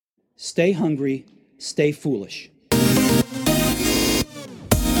Stay hungry, stay foolish.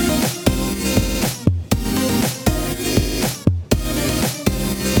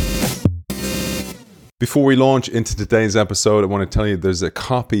 Before we launch into today's episode, I want to tell you there's a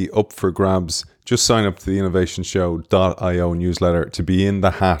copy up for grabs. Just sign up to the innovationshow.io newsletter to be in the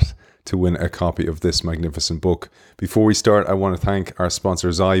hat to win a copy of this magnificent book. Before we start, I want to thank our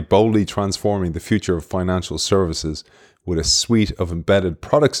sponsor Zai, boldly transforming the future of financial services with a suite of embedded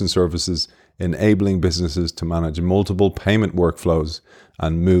products and services enabling businesses to manage multiple payment workflows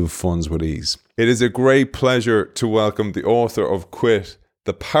and move funds with ease. It is a great pleasure to welcome the author of Quit,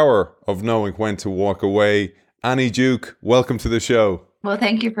 The Power of Knowing When to Walk Away. Annie Duke, welcome to the show. Well,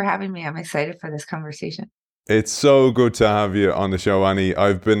 thank you for having me. I'm excited for this conversation. It's so good to have you on the show, Annie.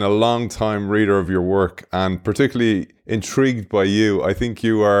 I've been a long time reader of your work and particularly intrigued by you. I think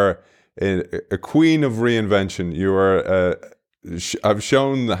you are a queen of reinvention. You are, I've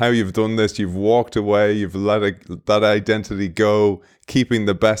shown how you've done this. You've walked away. You've let that identity go, keeping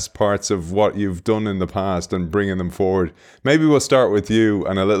the best parts of what you've done in the past and bringing them forward. Maybe we'll start with you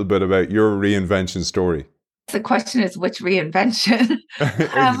and a little bit about your reinvention story. The question is, which reinvention?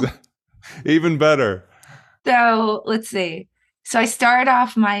 Even better. So let's see. So I started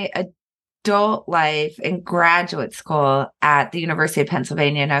off my adult life in graduate school at the University of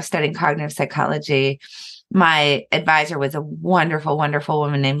Pennsylvania, and I was studying cognitive psychology. My advisor was a wonderful, wonderful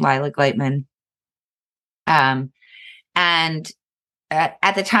woman named Lila Gleitman. And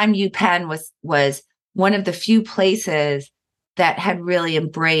at the time, UPenn was one of the few places that had really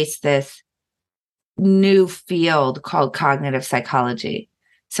embraced this new field called cognitive psychology.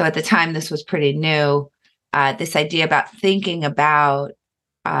 So at the time, this was pretty new. This idea about thinking about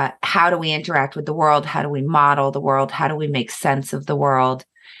how do we interact with the world? How do we model the world? How do we make sense of the world?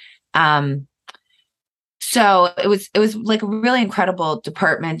 So it was like a really incredible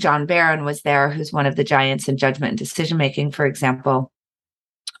department. John Barron was there, who's one of the giants in judgment and decision making, for example.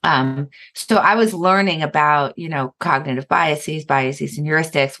 So I was learning about, cognitive biases and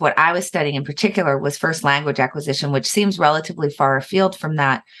heuristics. What I was studying in particular was first language acquisition, which seems relatively far afield from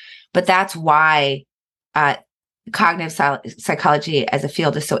that. But that's why cognitive psychology as a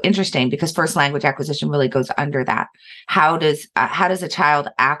field is so interesting, because first language acquisition really goes under that. How does a child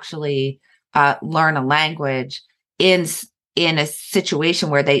actually learn a language in a situation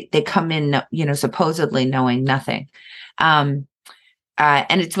where they come in, supposedly knowing nothing? And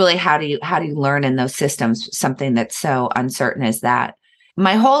it's really how do you learn in those systems, something that's so uncertain as that.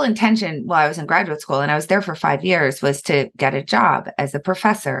 My whole intention while I was in graduate school, and I was there for 5 years, was to get a job as a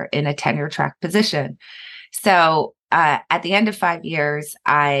professor in a tenure track position. So at the end of 5 years,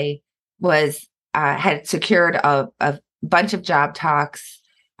 I had secured a bunch of job talks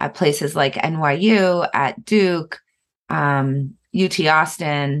at places like NYU, at Duke, UT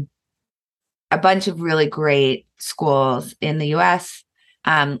Austin, a bunch of really great schools in the US.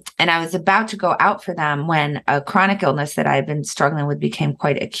 And I was about to go out for them when a chronic illness that I had been struggling with became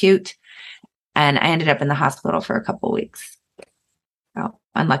quite acute. And I ended up in the hospital for a couple of weeks. Well,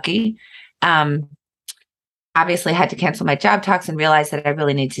 unlucky. Obviously had to cancel my job talks and realized that I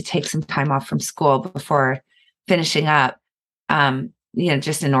really need to take some time off from school before finishing up,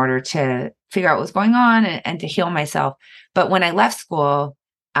 just in order to figure out what was going on and to heal myself. But when I left school,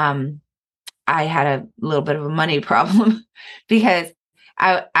 I had a little bit of a money problem because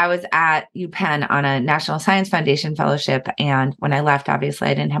I was at UPenn on a National Science Foundation fellowship. And when I left, obviously,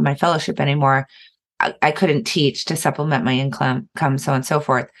 I didn't have my fellowship anymore. I couldn't teach to supplement my income, so on and so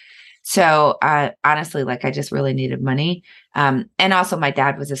forth. So honestly, I just really needed money. And also my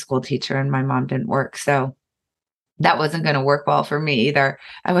dad was a school teacher and my mom didn't work. So that wasn't going to work well for me either.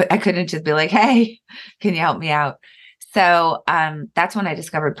 I couldn't just be like, hey, can you help me out? So that's when I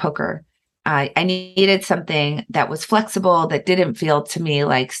discovered poker. I needed something that was flexible, that didn't feel to me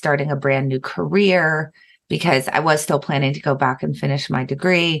like starting a brand new career, because I was still planning to go back and finish my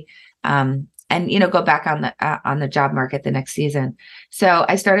degree. And go back on the job market the next season. So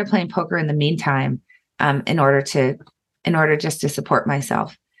I started playing poker in the meantime, in order just to support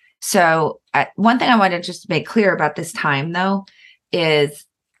myself. So one thing I want to just make clear about this time, though, is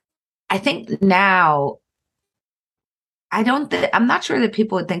I think now I'm not sure that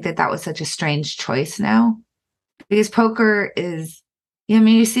people would think that was such a strange choice now, because poker is,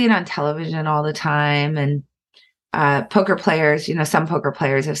 you see it on television all the time, and poker players, some poker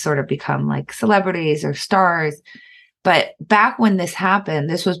players have sort of become like celebrities or stars. But back when this happened,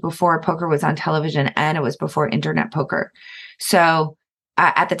 this was before poker was on television and it was before internet poker. So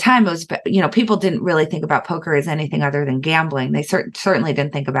at the time, it was, people didn't really think about poker as anything other than gambling. They certainly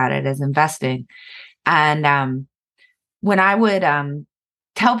didn't think about it as investing. And when I would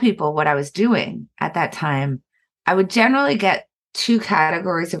tell people what I was doing at that time, I would generally get two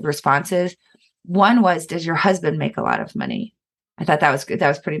categories of responses. One was, does your husband make a lot of money? I thought that was good. That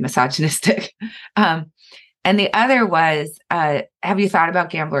was pretty misogynistic. And the other was, have you thought about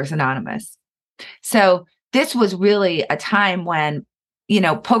Gamblers Anonymous? So this was really a time when,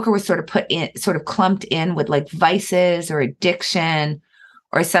 poker was sort of clumped in with like vices or addiction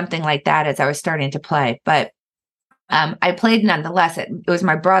or something like that as I was starting to play. But I played nonetheless. It was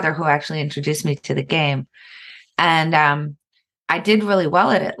my brother who actually introduced me to the game. And I did really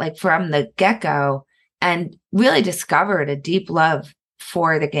well at it, like from the get-go, and really discovered a deep love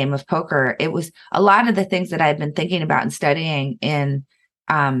for the game of poker. It was a lot of the things that I'd been thinking about and studying in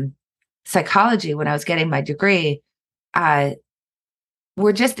psychology when I was getting my degree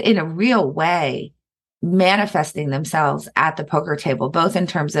were just in a real way manifesting themselves at the poker table, both in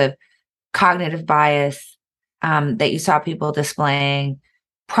terms of cognitive bias that you saw people displaying,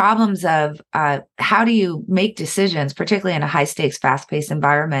 problems of how do you make decisions, particularly in a high stakes, fast paced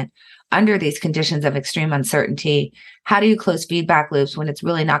environment under these conditions of extreme uncertainty? How do you close feedback loops when it's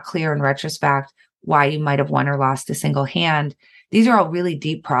really not clear in retrospect why you might have won or lost a single hand? These are all really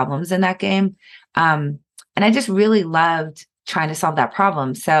deep problems in that game. And I just really loved trying to solve that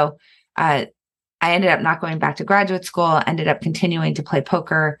problem. So I ended up not going back to graduate school, ended up continuing to play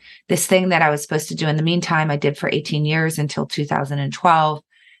poker. This thing that I was supposed to do in the meantime, I did for 18 years until 2012.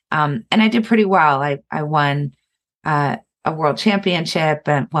 And I did pretty well. I won a world championship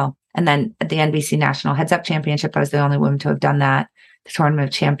and then at the NBC National Heads Up Championship, I was the only woman to have done that, the Tournament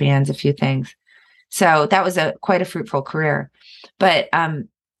of Champions, a few things. So that was quite a fruitful career. But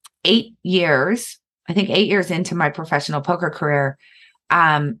 8 years, I think 8 years into my professional poker career,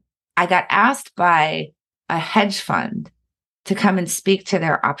 I got asked by a hedge fund to come and speak to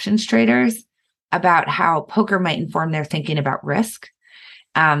their options traders about how poker might inform their thinking about risk.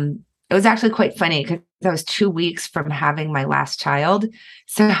 It was actually quite funny because I was 2 weeks from having my last child.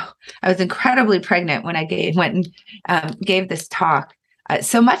 So I was incredibly pregnant when I went and gave this talk.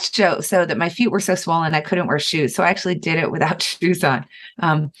 So much so that my feet were so swollen I couldn't wear shoes. So I actually did it without shoes on,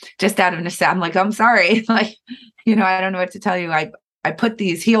 just out of necessity. I'm like, I'm sorry. Like, I don't know what to tell you. I put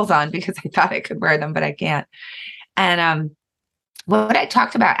these heels on because I thought I could wear them, but I can't. And what I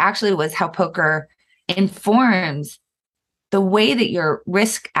talked about actually was how poker informs the way that your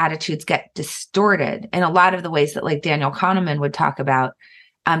risk attitudes get distorted in a lot of the ways that like Daniel Kahneman would talk about,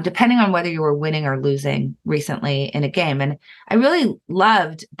 depending on whether you were winning or losing recently in a game. And I really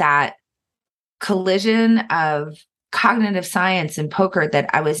loved that collision of cognitive science and poker that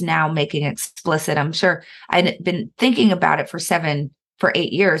I was now making explicit. I'm sure I'd been thinking about it for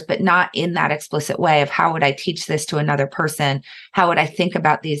 8 years, but not in that explicit way of how would I teach this to another person? How would I think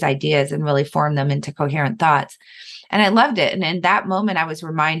about these ideas and really form them into coherent thoughts? And I loved it. And in that moment, I was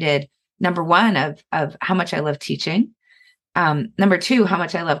reminded, number one, of how much I love teaching. Number two, how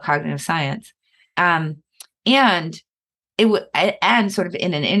much I love cognitive science. And sort of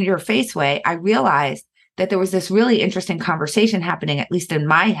in an in-your-face way, I realized that there was this really interesting conversation happening, at least in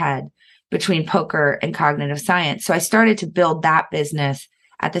my head, between poker and cognitive science. So I started to build that business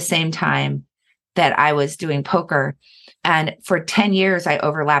at the same time that I was doing poker. And for 10 years, I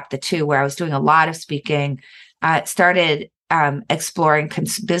overlapped the two, where I was doing a lot of speaking, started exploring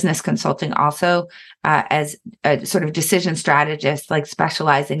business consulting also as a sort of decision strategist, like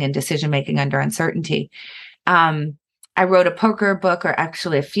specializing in decision-making under uncertainty. I wrote a poker book, or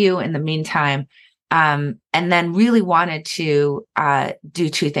actually a few in the meantime, and then really wanted to do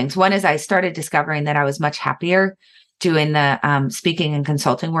two things. One is I started discovering that I was much happier doing the speaking and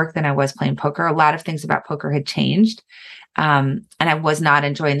consulting work than I was playing poker. A lot of things about poker had changed. And I was not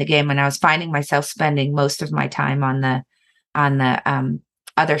enjoying the game, and I was finding myself spending most of my time on the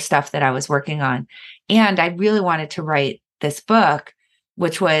other stuff that I was working on. And I really wanted to write this book,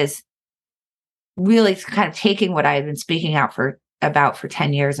 which was really kind of taking what I had been speaking out for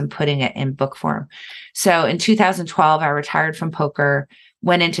 10 years and putting it in book form. So in 2012, I retired from poker,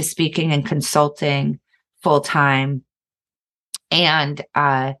 went into speaking and consulting full time, and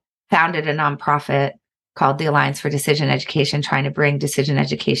founded a nonprofit called the Alliance for Decision Education, trying to bring decision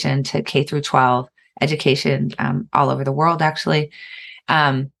education to K through 12 education all over the world, actually.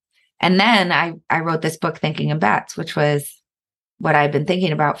 And then I wrote this book, Thinking in Bets, which was what I'd been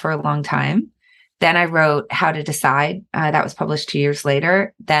thinking about for a long time. Then I wrote How to Decide. That was published 2 years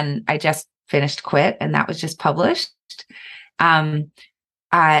later. Then I just finished Quit, and that was just published.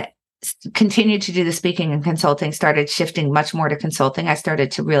 I continued to do the speaking and consulting, started shifting much more to consulting. I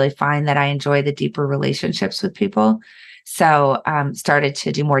started to really find that I enjoy the deeper relationships with people. So started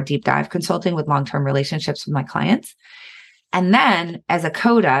to do more deep dive consulting with long-term relationships with my clients. And then as a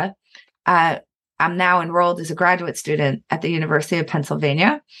coda, I'm now enrolled as a graduate student at the University of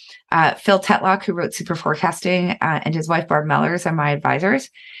Pennsylvania. Phil Tetlock, who wrote Super Forecasting, and his wife, Barb Mellers, are my advisors.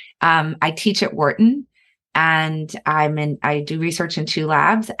 I teach at Wharton, and I do research in 2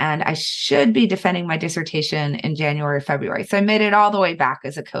 labs, and I should be defending my dissertation in January, February. So I made it all the way back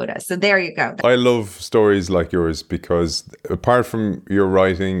as a coda. So there you go. I love stories like yours because apart from your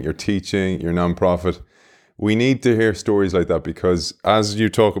writing, your teaching, your nonprofit, we need to hear stories like that because as you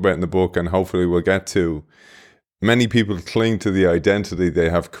talk about in the book, and hopefully we'll get to, many people cling to the identity they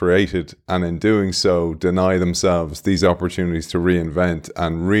have created and in doing so deny themselves these opportunities to reinvent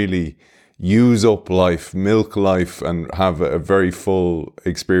and really use up life, milk life, and have a very full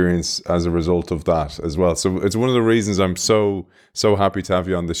experience as a result of that as well. So it's one of the reasons I'm so happy to have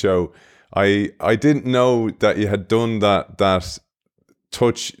you on the show. I didn't know that you had done that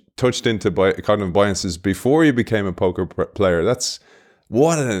touched into cognitive biases before you became a poker player. That's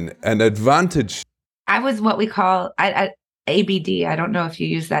what an advantage. I was what we call ABD. I don't know if you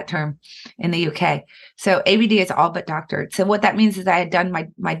use that term in the UK. So ABD is all but doctored. So what that means is I had done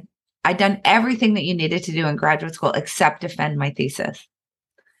I'd done everything that you needed to do in graduate school except defend my thesis.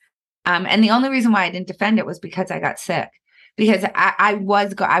 And the only reason why I didn't defend it was because I got sick. Because I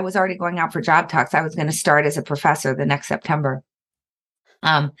was already going out for job talks. I was going to start as a professor the next September.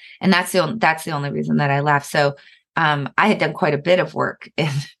 And that's the only reason that I left. So I had done quite a bit of work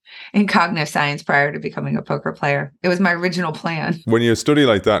in cognitive science prior to becoming a poker player. It was my original plan. When you study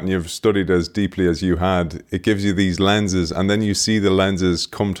like that and you've studied as deeply as you had, it gives you these lenses, and then you see the lenses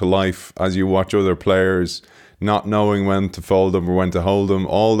come to life as you watch other players not knowing when to fold them or when to hold them,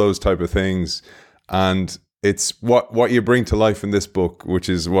 all those type of things. And it's what you bring to life in this book, which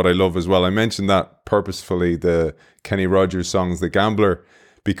is what I love as well. I mentioned that purposefully, the Kenny Rogers songs, The Gambler,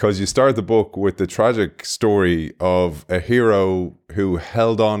 because you start the book with the tragic story of a hero who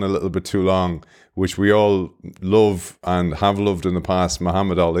held on a little bit too long, which we all love and have loved in the past,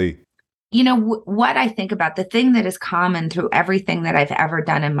 Muhammad Ali. You know, what I think about, the thing that is common through everything that I've ever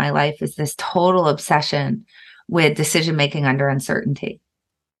done in my life is this total obsession with decision-making under uncertainty.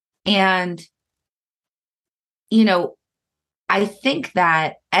 And, you know, I think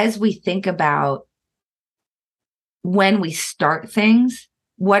that as we think about when we start things,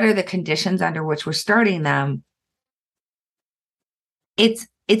 what are the conditions under which we're starting them? It's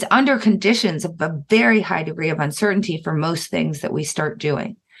under conditions of a very high degree of uncertainty for most things that we start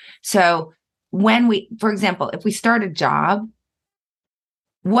doing. So for example, if we start a job,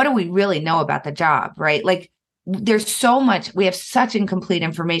 what do we really know about the job, right? Like there's so much, we have such incomplete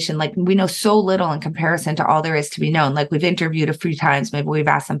information. Like we know so little in comparison to all there is to be known. Like we've interviewed a few times, maybe we've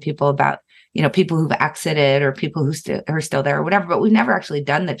asked some people about, you know, people who've exited or people who are still there or whatever, but we've never actually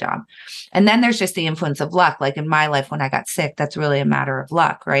done the job. And then there's just the influence of luck. Like in my life, when I got sick, that's really a matter of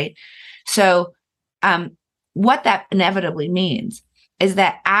luck, right? So what that inevitably means is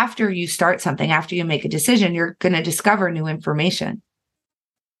that after you start something, after you make a decision, you're going to discover new information.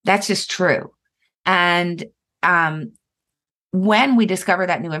 That's just true. And when we discover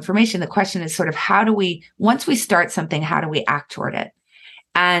that new information, the question is sort of once we start something, how do we act toward it?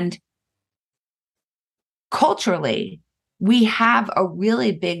 And culturally, we have a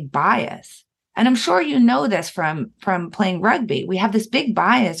really big bias. And I'm sure you know this from playing rugby. We have this big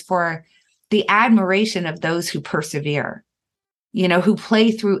bias for the admiration of those who persevere, you know, who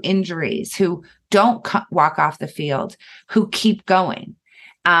play through injuries, who don't walk off the field, who keep going.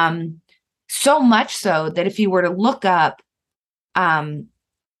 So much so that if you were to look up, like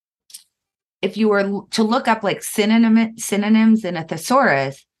synonyms in a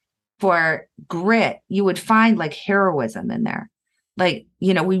thesaurus for grit, you would find like heroism in there. Like,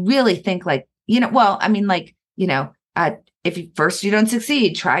 you know, we really think like, you know, well, I mean, like, you know, if you don't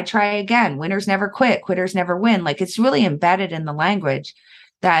succeed, try again. Winners never quit, quitters never win. Like it's really embedded in the language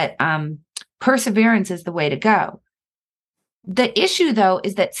that perseverance is the way to go. The issue, though,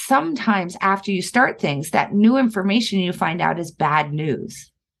 is that sometimes after you start things, that new information you find out is bad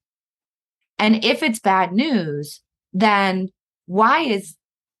news. And if it's bad news, then why is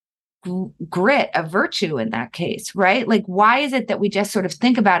grit a virtue in that case, right? Like, why is it that we just sort of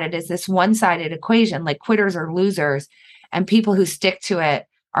think about it as this one-sided equation, like quitters are losers and people who stick to it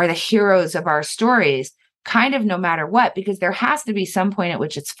are the heroes of our stories, kind of no matter what, because there has to be some point at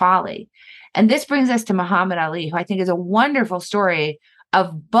which it's folly. And this brings us to Muhammad Ali, who I think is a wonderful story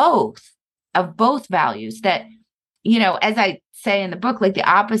of both values that, you know, as I say in the book, like the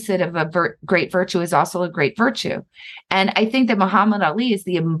opposite of a great virtue is also a great virtue. And I think that Muhammad Ali is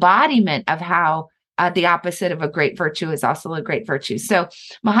the embodiment of how the opposite of a great virtue is also a great virtue. So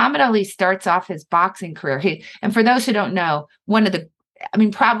Muhammad Ali starts off his boxing career. And for those who don't know,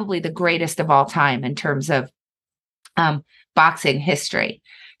 probably the greatest of all time in terms of boxing history.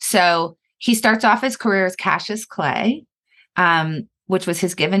 So he starts off his career as Cassius Clay, which was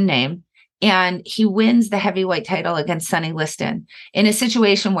his given name. And he wins the heavyweight title against Sonny Liston in a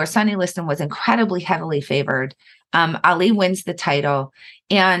situation where Sonny Liston was incredibly heavily favored. Ali wins the title,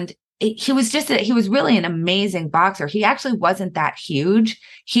 and he was really an amazing boxer. He actually wasn't that huge.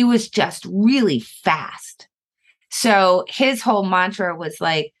 He was just really fast. So his whole mantra was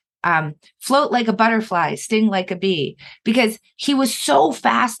like, float like a butterfly, sting like a bee, because he was so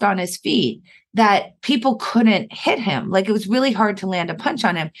fast on his feet that people couldn't hit him. Like, it was really hard to land a punch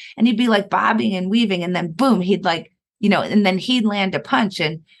on him. And he'd be like bobbing and weaving, and then boom, he'd and then he'd land a punch.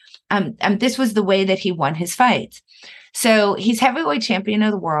 And this was the way that he won his fights. So he's heavyweight champion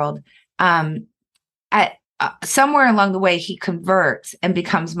of the world. At somewhere along the way, he converts and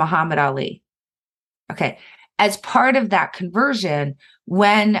becomes Muhammad Ali. Okay. As part of that conversion,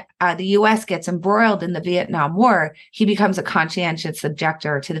 when the U.S. gets embroiled in the Vietnam War, he becomes a conscientious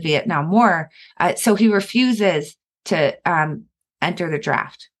objector to the Vietnam War. So he refuses to enter the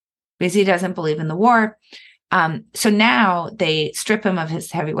draft because he doesn't believe in the war. So now they strip him of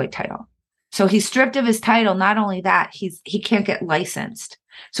his heavyweight title. So he's stripped of his title. Not only that, he can't get licensed.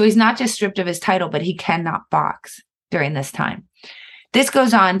 So he's not just stripped of his title, but he cannot box during this time. This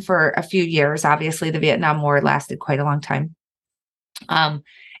goes on for a few years. Obviously, the Vietnam War lasted quite a long time. And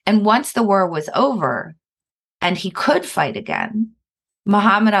once the war was over and he could fight again,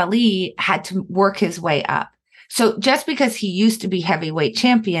 Muhammad Ali had to work his way up. So just because he used to be heavyweight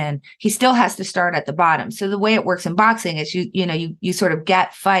champion, he still has to start at the bottom. So the way it works in boxing is you sort of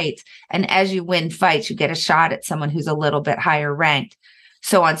get fights, and as you win fights, you get a shot at someone who's a little bit higher ranked,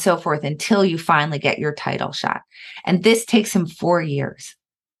 so on and so forth, until you finally get your title shot. And this takes him 4 years.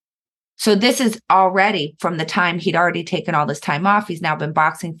 So this is already from the time he'd already taken all this time off. He's now been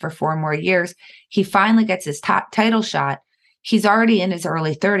boxing for 4 more years. He finally gets his top title shot. He's already in his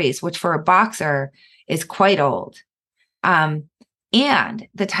early 30s, which for a boxer is quite old. And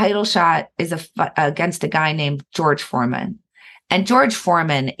the title shot is against a guy named George Foreman. And George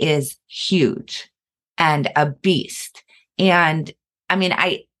Foreman is huge and a beast. And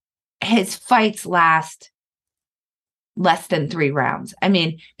his fights last less than 3 rounds.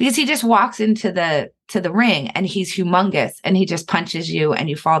 Because he just walks into the ring and he's humongous and he just punches you and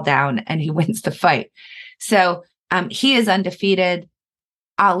you fall down and he wins the fight. So he is undefeated.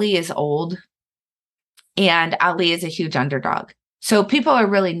 Ali is old, and Ali is a huge underdog. So people are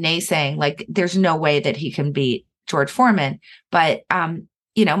really naysaying, like, there's no way that he can beat George Foreman. But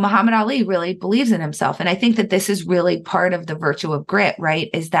Muhammad Ali really believes in himself. And I think that this is really part of the virtue of grit, right?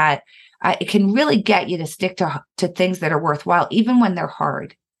 Is that it can really get you to stick to things that are worthwhile, even when they're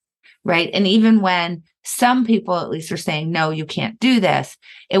hard, right? And even when some people at least are saying, no, you can't do this,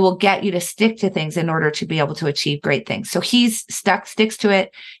 it will get you to stick to things in order to be able to achieve great things. So he's sticks to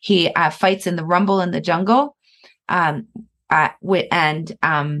it. He fights in the Rumble in the Jungle and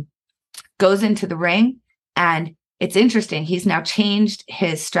goes into the ring. And it's interesting. He's now changed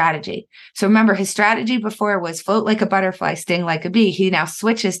his strategy. So remember, his strategy before was float like a butterfly, sting like a bee. He now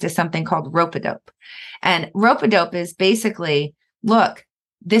switches to something called rope-a-dope. And rope-a-dope is basically, look,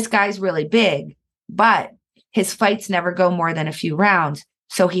 this guy's really big, but his fights never go more than a few rounds.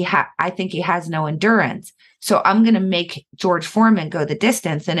 So I think he has no endurance. So I'm going to make George Foreman go the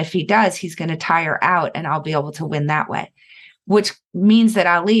distance. And if he does, he's going to tire out and I'll be able to win that way. Which means that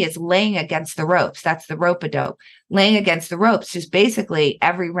Ali is laying against the ropes. That's the rope-a-dope. Laying against the ropes, just basically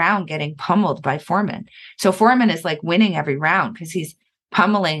every round getting pummeled by Foreman. So Foreman is like winning every round because he's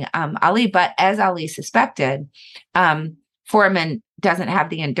pummeling Ali. But as Ali suspected, Foreman doesn't have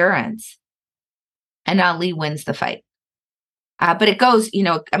the endurance, and Ali wins the fight. But it goes,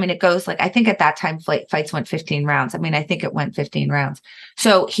 it goes like, I think at that time fights went 15 rounds. I think it went 15 rounds.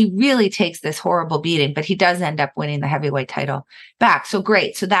 So he really takes this horrible beating, but he does end up winning the heavyweight title back. So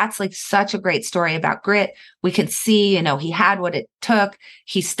great. So that's like such a great story about grit. We can see, he had what it took.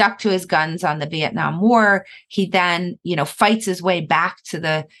 He stuck to his guns on the Vietnam War. He then, fights his way back to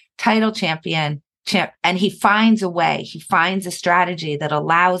the title champion, and he finds a way. He finds a strategy that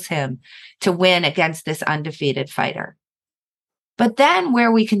allows him to win against this undefeated fighter. But then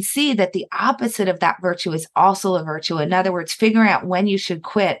where we can see that the opposite of that virtue is also a virtue, in other words, figuring out when you should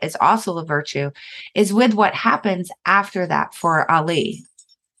quit is also a virtue, is with what happens after that for Ali.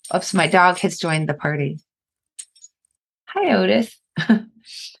 Oops, my dog has joined the party. Hi, Otis.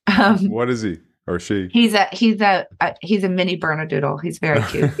 What is he? or she? He's a mini Bernedoodle. He's very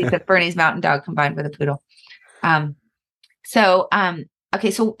cute. He's a Bernese Mountain Dog combined with a poodle.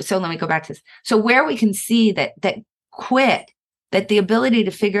 Okay, so let me go back to this. So where we can see that quit, that the ability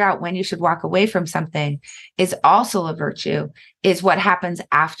to figure out when you should walk away from something is also a virtue, is what happens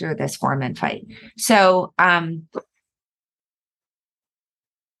after this foreman fight. So,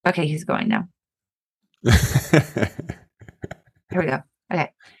 okay, he's going now. Here we go.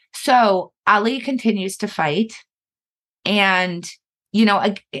 Okay. So Ali continues to fight. And,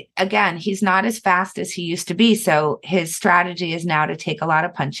 again, he's not as fast as he used to be. So his strategy is now to take a lot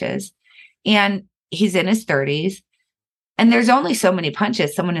of punches. And he's in his 30s. And there's only so many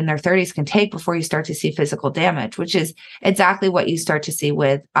punches someone in their 30s can take before you start to see physical damage, which is exactly what you start to see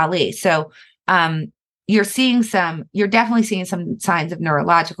with Ali. So you're definitely seeing some signs of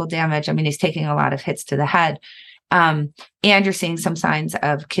neurological damage. I mean, he's taking a lot of hits to the head. And you're seeing some signs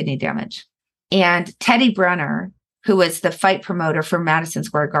of kidney damage. And Teddy Brenner, who was the fight promoter for Madison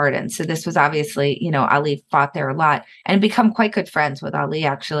Square Garden. So this was obviously, Ali fought there a lot and become quite good friends with Ali,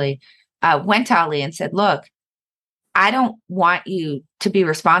 actually, went to Ali and said, look, I don't want you to be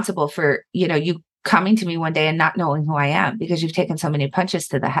responsible for, you coming to me one day and not knowing who I am because you've taken so many punches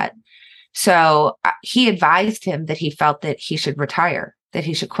to the head. So he advised him that he felt that he should retire, that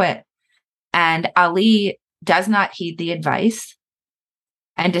he should quit. And Ali does not heed the advice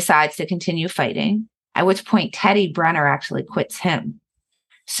and decides to continue fighting, at which point Teddy Brenner actually quits him.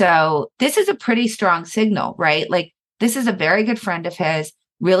 So this is a pretty strong signal, right? Like, this is a very good friend of his,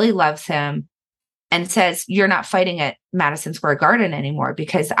 really loves him, and says, you're not fighting at Madison Square Garden anymore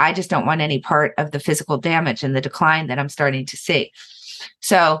because I just don't want any part of the physical damage and the decline that I'm starting to see.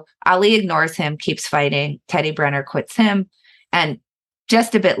 So Ali ignores him, keeps fighting. Teddy Brenner quits him. And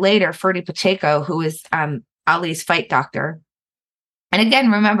just a bit later, Ferdy Pacheco, who is Ali's fight doctor, and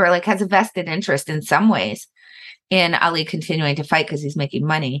again, remember, like, has a vested interest in some ways in Ali continuing to fight because he's making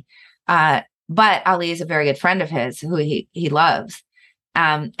money. But Ali is a very good friend of his who he loves.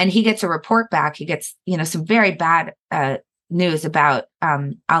 And he gets a report back. He gets, some very bad news about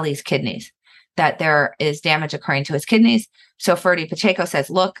Ali's kidneys, that there is damage occurring to his kidneys. So Ferdy Pacheco says,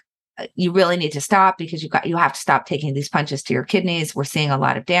 look, you really need to stop because you have to stop taking these punches to your kidneys. We're seeing a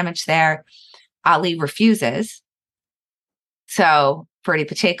lot of damage there. Ali refuses. So Ferdy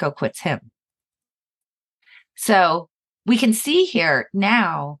Pacheco quits him. So we can see here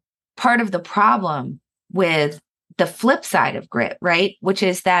now part of the problem with the flip side of grit, right? Which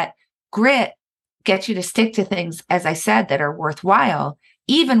is that grit gets you to stick to things, as I said, that are worthwhile,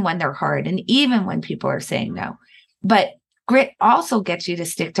 even when they're hard and even when people are saying no. But grit also gets you to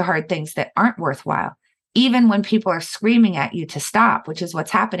stick to hard things that aren't worthwhile, even when people are screaming at you to stop, which is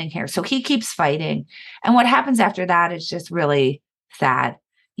what's happening here. So he keeps fighting. And what happens after that is just really sad.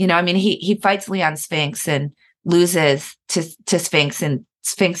 He fights Leon Spinks and loses to Spinks, and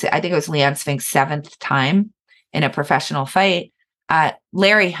Spinks, I think it was Leon Spinks' 7th time in a professional fight.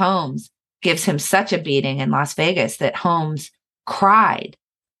 Larry Holmes gives him such a beating in Las Vegas that Holmes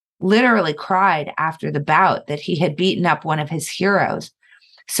literally cried after the bout, that he had beaten up one of his heroes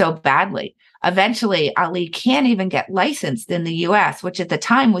so badly. Eventually, Ali can't even get licensed in the US, which at the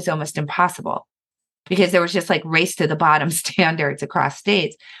time was almost impossible because there was just like race to the bottom standards across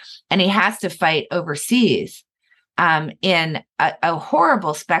states. And he has to fight overseas in a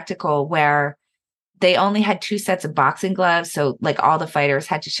horrible spectacle where they only had 2 sets of boxing gloves. So like all the fighters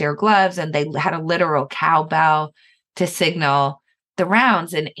had to share gloves, and they had a literal cowbell to signal the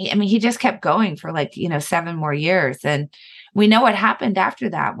rounds. And he just kept going for 7 more years. And we know what happened after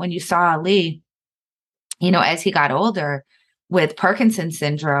that when you saw Ali, as he got older with Parkinson's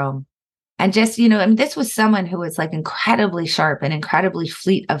syndrome. And just, this was someone who was like incredibly sharp and incredibly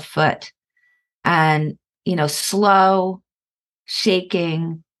fleet of foot and, slow,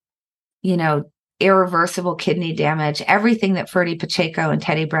 shaking, irreversible kidney damage, everything that Ferdy Pacheco and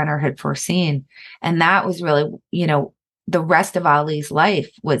Teddy Brenner had foreseen. And that was really, the rest of Ali's life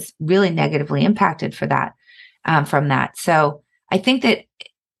was really negatively impacted from that. So I think that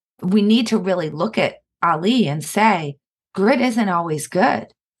we need to really look at Ali and say, grit isn't always good,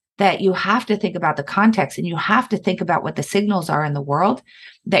 that you have to think about the context and you have to think about what the signals are in the world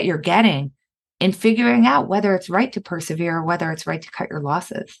that you're getting in figuring out whether it's right to persevere or whether it's right to cut your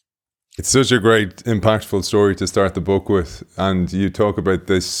losses. It's such a great, impactful story to start the book with. And you talk about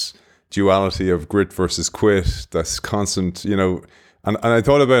this duality of grit versus quit, that's constant, and I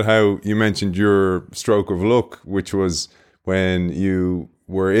thought about how you mentioned your stroke of luck, which was when you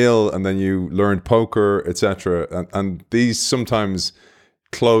were ill and then you learned poker, etc. And these sometimes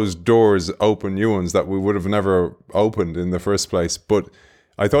closed doors open new ones that we would have never opened in the first place. But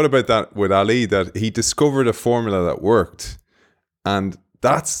I thought about that with Ali, that he discovered a formula that worked. And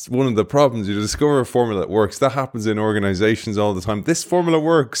that's one of the problems. You discover a formula that works. That happens in organizations all the time. This formula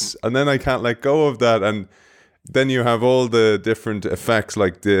works, and then I can't let go of that. And then you have all the different effects,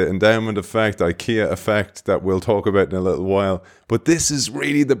 like the endowment effect, IKEA effect, that we'll talk about in a little while. But this is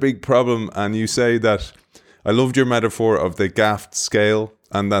really the big problem. And you say that, I loved your metaphor of the gaffed scale,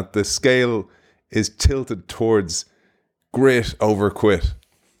 and that the scale is tilted towards grit over quit.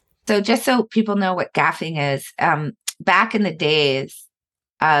 So just so people know what gaffing is, back in the days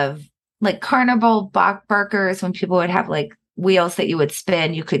of like carnival barkers, when people would have like wheels that you would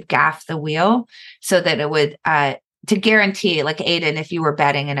spin, you could gaff the wheel so that it would, to guarantee, like Aiden, if you were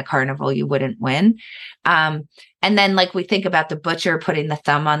betting in a carnival, you wouldn't win. And then like we think about the butcher putting the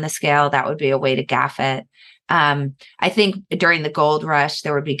thumb on the scale, that would be a way to gaff it. I think during the gold rush,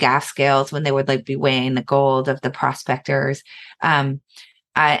 there would be gaff scales when they would like be weighing the gold of the prospectors. And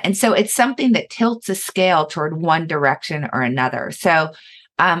so it's something that tilts a scale toward one direction or another. So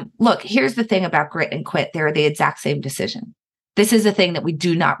look, here's the thing about grit and quit. They're the exact same decision. This is a thing that we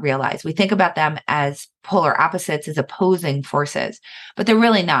do not realize. We think about them as polar opposites, as opposing forces, but they're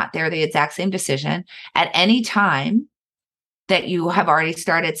really not. They're the exact same decision. At any time that you have already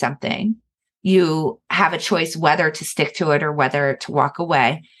started something, you have a choice whether to stick to it or whether to walk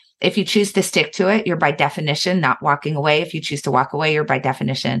away. If you choose to stick to it, you're by definition not walking away. If you choose to walk away, you're by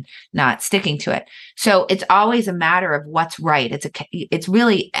definition not sticking to it. So it's always a matter of what's right. It's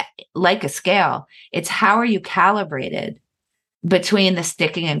really like a scale. It's how are you calibrated between the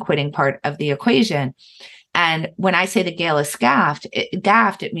sticking and quitting part of the equation. And when I say the scale is gaffed,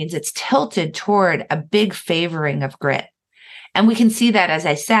 it means it's tilted toward a big favoring of grit. And we can see that, as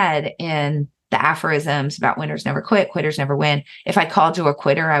I said, in the aphorisms about winners never quit, quitters never win. If I called you a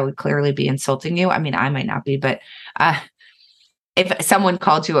quitter, I would clearly be insulting you. I mean, I might not be, but if someone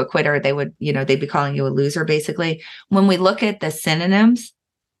called you a quitter, they would, they'd be calling you a loser, basically. When we look at the synonyms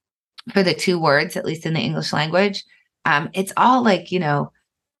for the two words, at least in the English language, it's all like,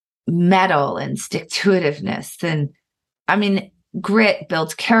 mettle and stick-to-itiveness. And I mean, grit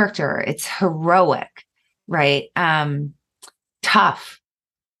builds character. It's heroic, right? Tough.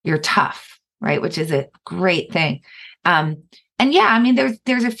 You're tough, right? Which is a great thing. And yeah, I mean,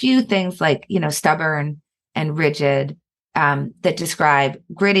 there's a few things like, stubborn and rigid that describe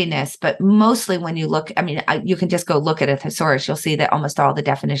grittiness, but mostly when you look, you can just go look at a thesaurus, you'll see that almost all the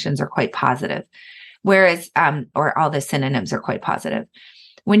definitions are quite positive, whereas, or all the synonyms are quite positive.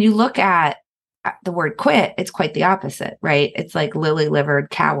 When you look at the word quit, it's quite the opposite, right? It's like lily-livered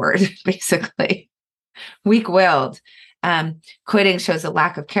coward, basically, weak-willed. Quitting shows a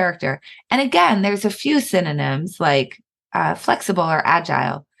lack of character. And again, there's a few synonyms like flexible or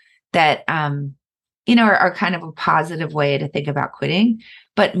agile that, are kind of a positive way to think about quitting,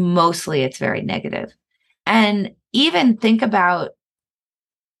 but mostly it's very negative. And even think about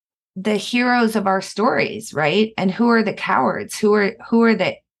the heroes of our stories, right? And who are the cowards? Who are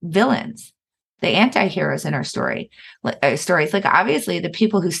the villains, the anti-heroes in our stories? Like obviously the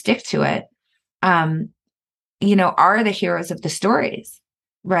people who stick to it, are the heroes of the stories,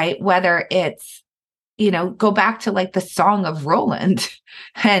 right? Whether it's, go back to like the Song of Roland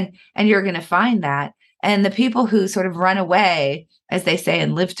and you're going to find that. And the people who sort of run away, as they say,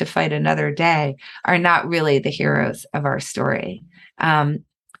 and live to fight another day are not really the heroes of our story.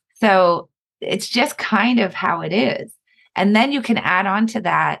 So it's just kind of how it is. And then you can add on to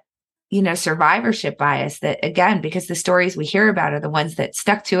that, survivorship bias that, again, because the stories we hear about are the ones that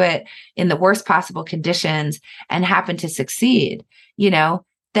stuck to it in the worst possible conditions and happen to succeed,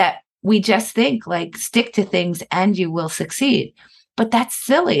 that we just think like stick to things and you will succeed. But that's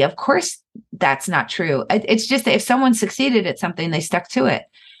silly. Of course, that's not true. It's just that if someone succeeded at something, they stuck to it.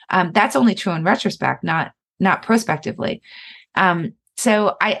 That's only true in retrospect, not prospectively.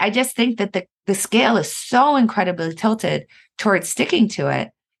 So I just think that the scale is so incredibly tilted towards sticking to it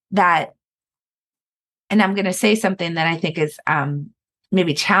that, and I'm going to say something that I think is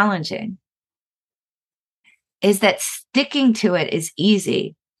maybe challenging, is that sticking to it is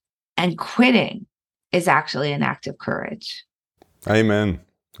easy and quitting is actually an act of courage. Amen.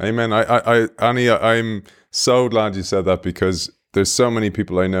 Annie, I'm so glad you said that, because there's so many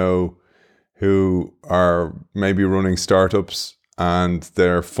people I know who are maybe running startups and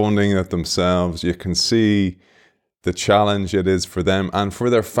they're funding it themselves. You can see the challenge it is for them and for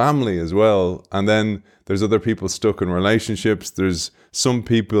their family as well. And then there's other people stuck in relationships. There's some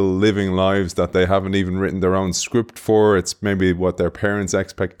people living lives that they haven't even written their own script for. It's maybe what their parents'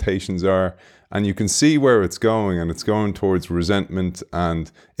 expectations are. And you can see where it's going, and it's going towards resentment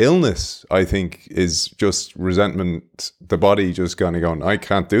and illness. I think is just resentment, the body just kind of going, I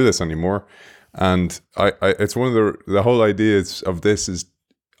can't do this anymore. And it's one of the whole ideas of this is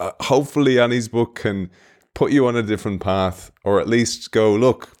hopefully Annie's book can put you on a different path, or at least go,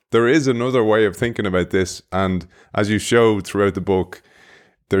 look, there is another way of thinking about this. And as you show throughout the book,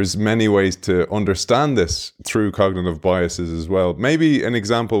 there's many ways to understand this through cognitive biases as well. Maybe an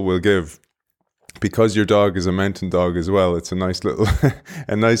example we'll give, because your dog is a mountain dog as well, it's a nice little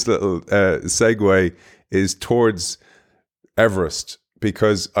segue, is towards Everest.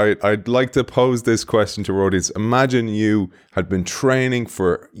 Because I'd like to pose this question to our audience. Imagine you had been training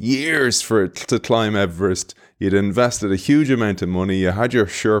for years to climb Everest. You'd invested a huge amount of money. You had your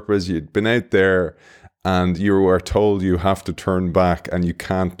Sherpas. You'd been out there, and you were told you have to turn back and you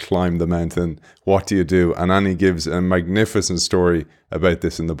can't climb the mountain. What do you do? And Annie gives a magnificent story about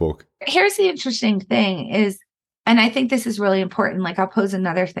this in the book. Here's the interesting thing is, and I think this is really important. Like, I'll pose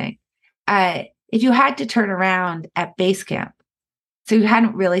another thing. If you had to turn around at base camp, so you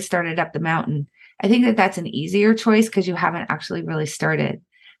hadn't really started up the mountain, I think that that's an easier choice because you haven't actually really started.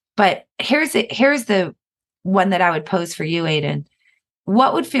 But here's the one that I would pose for you, Aidan.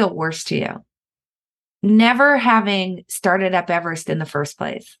 What would feel worse to you? Never having started up Everest in the first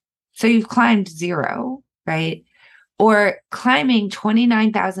place. So you've climbed 0, right? Or climbing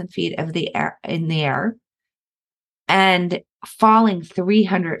 29,000 feet in the air and falling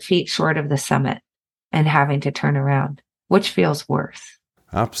 300 feet short of the summit and having to turn around. Which feels worse?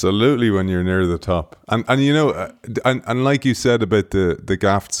 Absolutely, when you're near the top. And you know, and like you said about the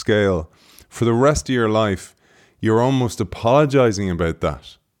gaffed scale, for the rest of your life, you're almost apologizing about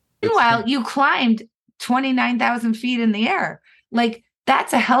that. Meanwhile, you climbed 29,000 feet in the air. Like,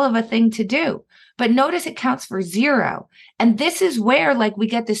 that's a hell of a thing to do. But notice it counts for 0. And this is where, like, we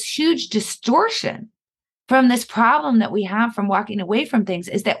get this huge distortion from this problem that we have from walking away from things,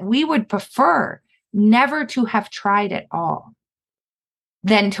 is that we would prefer never to have tried at all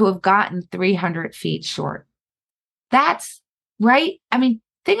than to have gotten 300 feet short. That's right. I mean,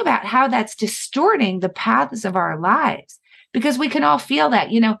 think about how that's distorting the paths of our lives, because we can all feel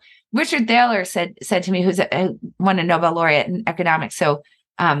that. You know, Richard Thaler said to me, who's won a Nobel laureate in economics. So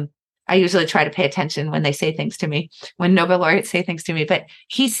I usually try to pay attention when they say things to me, when Nobel laureates say things to me. But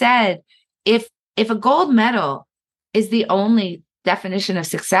he said, if a gold medal is the only definition of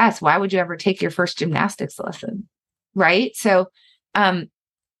success, why would you ever take your first gymnastics lesson? Right. So, I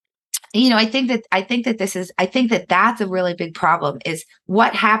think that that's a really big problem, is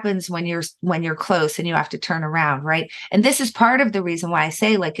what happens when you're close and you have to turn around. Right. And this is part of the reason why I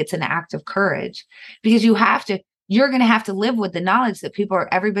say, like, it's an act of courage, because you're going to have to live with the knowledge that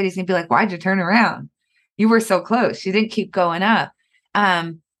everybody's going to be like, why'd you turn around? You were so close. You didn't keep going up.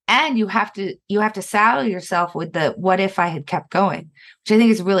 And you have to saddle yourself with the, what if I had kept going, which I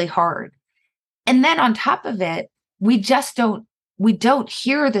think is really hard. And then on top of it, we don't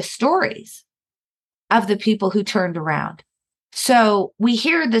hear the stories of the people who turned around. So we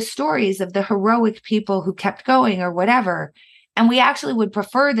hear the stories of the heroic people who kept going or whatever. And we actually would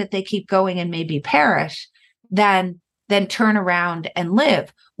prefer that they keep going and maybe perish than turn around and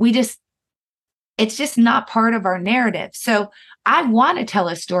live. It's just not part of our narrative. So I want to tell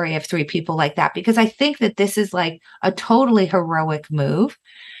a story of 3 people like that, because I think that this is like a totally heroic move.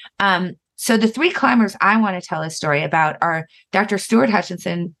 So the 3 climbers I want to tell a story about are Dr. Stuart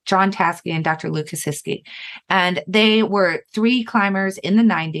Hutchinson, John Taskey, and Dr. Lucas Hiskey. And they were 3 climbers in the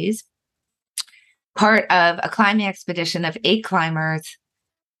 90s, part of a climbing expedition of 8 climbers,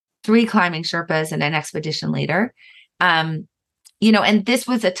 3 climbing Sherpas, and an expedition leader. And this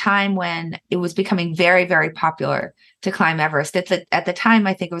was a time when it was becoming very, very popular to climb Everest. At the time,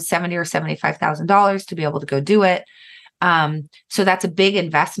 I think it was $70,000 or $75,000 to be able to go do it. So that's a big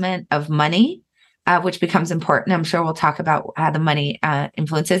investment of money, which becomes important. I'm sure we'll talk about how the money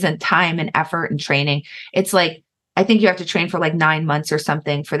influences, and time and effort and training. It's like, I think you have to train for like 9 months or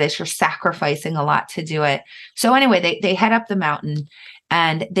something for this. You're sacrificing a lot to do it. So anyway, they head up the mountain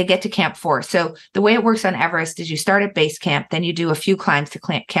and they get to Camp 4. So the way it works on Everest is you start at base camp, then you do a few climbs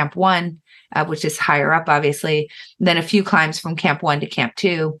to Camp 1, which is higher up, obviously, then a few climbs from Camp 1 to Camp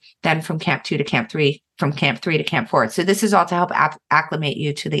 2, then from Camp 2 to Camp 3, from Camp 3 to Camp 4. So this is all to help acclimate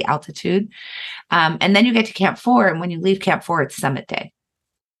you to the altitude. And then you get to Camp 4, and when you leave Camp 4, it's summit day.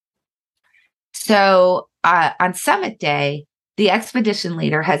 So on summit day, the expedition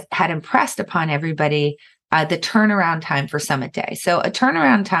leader had impressed upon everybody the turnaround time for summit day. So a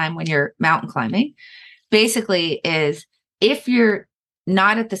turnaround time when you're mountain climbing basically is, if you're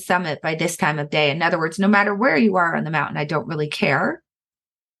not at the summit by this time of day, in other words, no matter where you are on the mountain, I don't really care,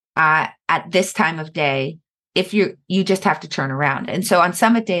 at this time of day, if you just have to turn around. And so on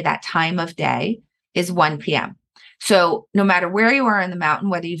summit day, that time of day is 1 p.m. So no matter where you are in the mountain,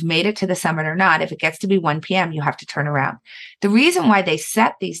 whether you've made it to the summit or not, if it gets to be 1 p.m., you have to turn around. The reason why they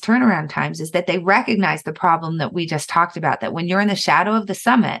set these turnaround times is that they recognize the problem that we just talked about, that when you're in the shadow of the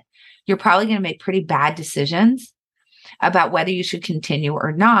summit, you're probably going to make pretty bad decisions about whether you should continue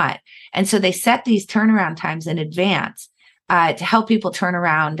or not. And so they set these turnaround times in advance to help people turn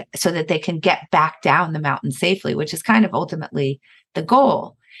around so that they can get back down the mountain safely, which is kind of ultimately the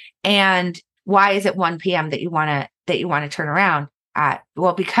goal. And why is it 1 p.m. that you want to turn around at?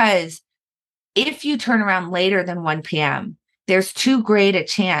 Well, because if you turn around later than 1 p.m., there's too great a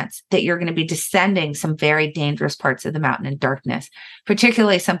chance that you're going to be descending some very dangerous parts of the mountain in darkness,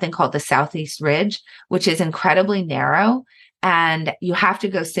 particularly something called the Southeast Ridge, which is incredibly narrow. And you have to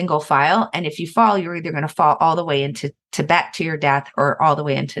go single file. And if you fall, you're either going to fall all the way into Tibet to your death or all the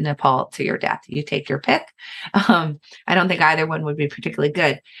way into Nepal to your death. You take your pick. I don't think either one would be particularly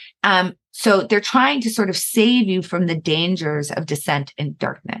good. So they're trying to sort of save you from the dangers of descent in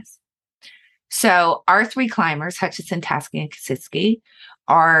darkness. So our three climbers, Hutchinson, Taskey, and Kositsky,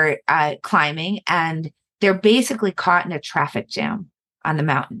 are climbing, and they're basically caught in a traffic jam on the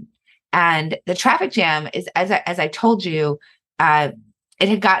mountain. And the traffic jam is, as I told you, it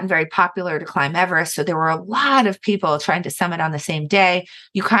had gotten very popular to climb Everest. So there were a lot of people trying to summit on the same day.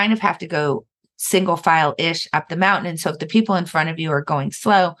 You kind of have to go single file-ish up the mountain. And so if the people in front of you are going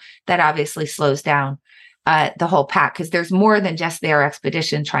slow, that obviously slows down the whole pack, because there's more than just their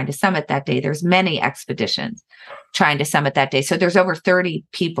expedition trying to summit that day. There's many expeditions trying to summit that day. So there's over 30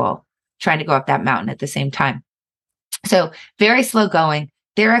 people trying to go up that mountain at the same time. So very slow going.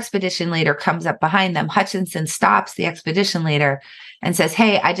 Their expedition leader comes up behind them. Hutchinson stops the expedition leader and says,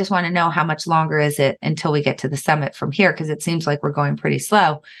 "Hey, I just want to know how much longer is it until we get to the summit from here? Because it seems like we're going pretty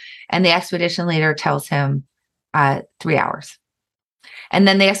slow." And the expedition leader tells him 3 hours. And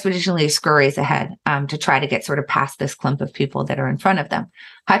then the expedition leader scurries ahead to try to get sort of past this clump of people that are in front of them.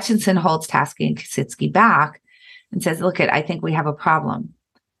 Hutchinson holds Taskey and Kositsky back and says, "Look, I think we have a problem.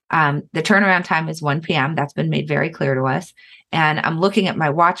 The turnaround time is 1 p.m. That's been made very clear to us. And I'm looking at my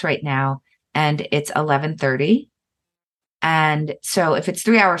watch right now, and it's 11:30. And so if it's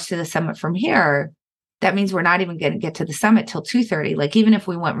 3 hours to the summit from here, that means we're not even going to get to the summit till 2:30. Like, even if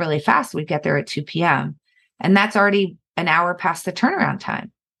we went really fast, we'd get there at 2 p.m. And that's already an hour past the turnaround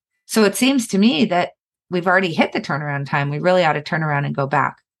time. So it seems to me that we've already hit the turnaround time. We really ought to turn around and go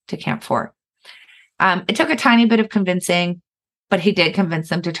back to Camp 4. It took a tiny bit of convincing, but he did convince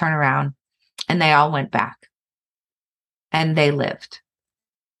them to turn around, and they all went back. And they lived.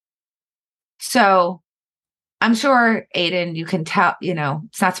 So I'm sure, Aiden, you can tell,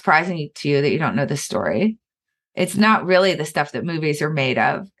 it's not surprising to you that you don't know this story. It's not really the stuff that movies are made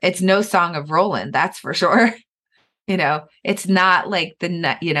of. It's no Song of Roland, that's for sure. It's not like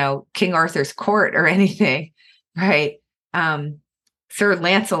King Arthur's court or anything, right? Sir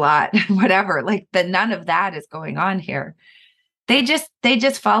Lancelot, whatever, none of that is going on here. They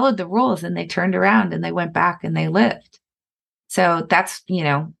just followed the rules, and they turned around and they went back and they lived. So that's,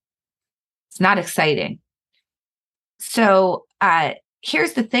 it's not exciting. So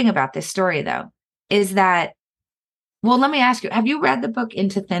here's the thing about this story, though, is that, well, let me ask you, have you read the book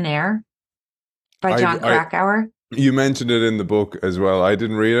Into Thin Air by John Krakauer? You mentioned it in the book as well. I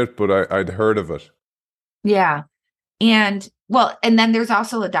didn't read it, but I'd heard of it. Yeah. And then there's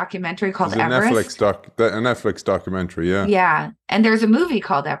also a documentary called Everest. A Netflix documentary, yeah. Yeah. And there's a movie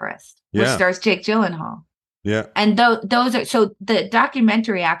called Everest, which stars Jake Gyllenhaal. Yeah. And those are, so the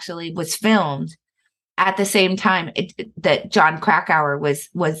documentary actually was filmed at the same time that John Krakauer was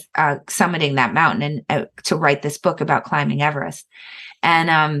summiting that mountain and to write this book about climbing Everest.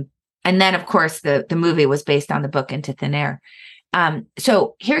 And then, of course, the movie was based on the book Into Thin Air.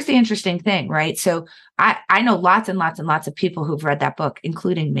 So here's the interesting thing, right? So I know lots and lots and lots of people who've read that book,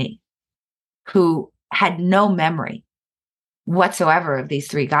 including me, who had no memory whatsoever of these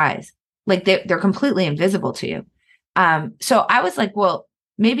three guys. Like they're completely invisible to you. So I was like, well,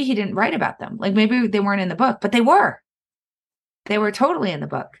 maybe he didn't write about them. Like maybe they weren't in the book, but they were. They were totally in the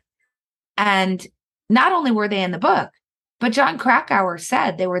book. And not only were they in the book, but John Krakauer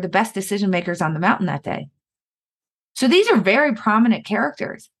said they were the best decision makers on the mountain that day. So these are very prominent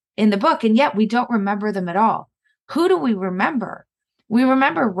characters in the book, and yet we don't remember them at all. Who do we remember? We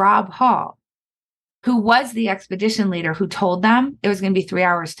remember Rob Hall, who was the expedition leader who told them it was going to be 3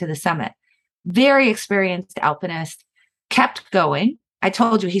 hours to the summit. Very experienced alpinist, kept going. I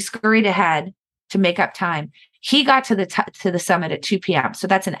told you he scurried ahead to make up time. He got to the summit at 2 p.m. So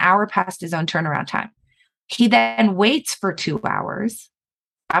that's an hour past his own turnaround time. He then waits for 2 hours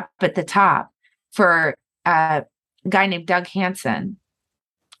up at the top for a guy named Doug Hansen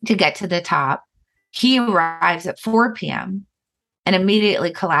to get to the top. He arrives at 4 p.m. and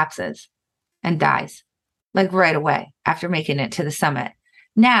immediately collapses and dies, like right away after making it to the summit.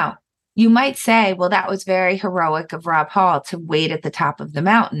 Now, you might say, well, that was very heroic of Rob Hall to wait at the top of the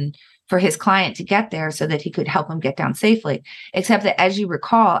mountain for his client to get there so that he could help him get down safely. Except that, as you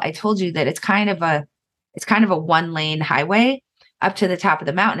recall, I told you that it's kind of a 1-lane highway up to the top of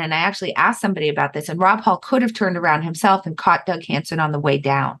the mountain. And I actually asked somebody about this, and Rob Hall could have turned around himself and caught Doug Hansen on the way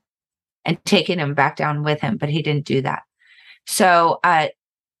down and taken him back down with him, but he didn't do that. So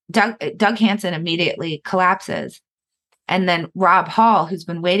Doug Hansen immediately collapses. And then Rob Hall, who's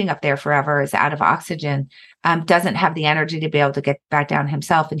been waiting up there forever, is out of oxygen, doesn't have the energy to be able to get back down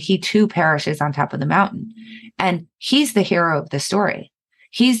himself. And he too perishes on top of the mountain. And he's the hero of the story.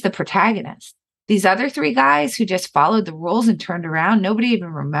 He's the protagonist. These other 3 guys who just followed the rules and turned around, nobody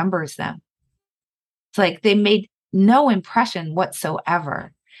even remembers them. It's like they made no impression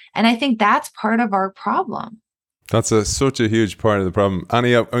whatsoever. And I think that's part of our problem. That's such a huge part of the problem.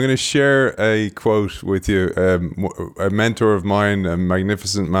 Annie, I'm going to share a quote with you. A mentor of mine, a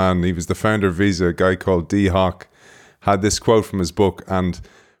magnificent man, he was the founder of Visa, a guy called D. Hock, had this quote from his book. And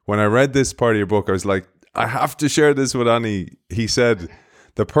when I read this part of your book, I was like, I have to share this with Annie. He said,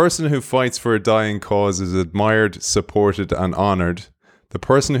 "The person who fights for a dying cause is admired, supported, and honored. The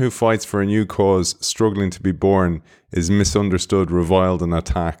person who fights for a new cause, struggling to be born, is misunderstood, reviled, and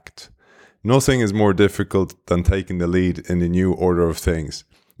attacked. Nothing is more difficult than taking the lead in the new order of things."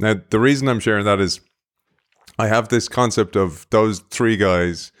 Now, the reason I'm sharing that is I have this concept of those 3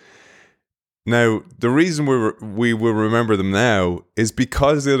 guys. Now, the reason we will remember them now is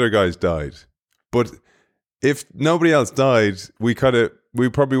because the other guys died. But if nobody else died, we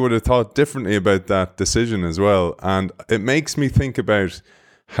probably would have thought differently about that decision as well. And it makes me think about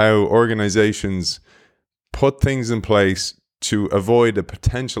how organizations put things in place to avoid a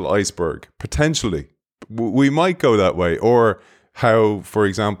potential iceberg. Potentially. We might go that way. Or how, for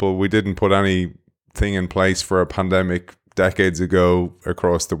example, we didn't put anything in place for a pandemic decades ago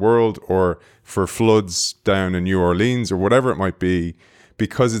across the world, or for floods down in New Orleans, or whatever it might be,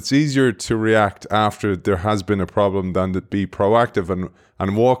 because it's easier to react after there has been a problem than to be proactive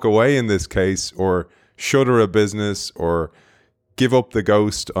and walk away in this case, or shutter a business, or give up the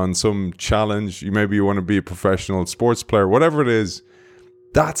ghost on some challenge. Maybe you want to be a professional sports player, whatever it is.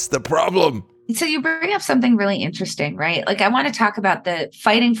 That's the problem. So you bring up something really interesting, right? Like, I want to talk about the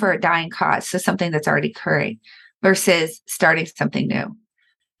fighting for a dying cause, so something that's already occurring, versus starting something new.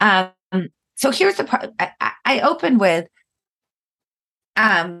 So here's the part. I opened with,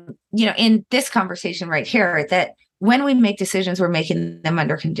 in this conversation right here, that when we make decisions, we're making them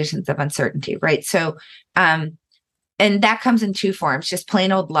under conditions of uncertainty, right? So, and that comes in 2 forms, just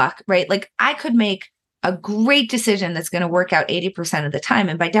plain old luck, right? Like, I could make a great decision that's going to work out 80% of the time.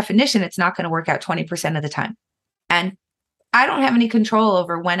 And by definition, it's not going to work out 20% of the time. And I don't have any control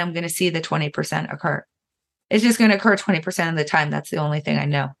over when I'm going to see the 20% occur. It's just going to occur 20% of the time. That's the only thing I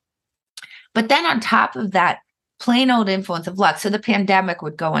know. But then on top of that, plain old influence of luck. So the pandemic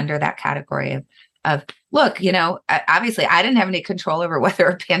would go under that category of look, obviously I didn't have any control over whether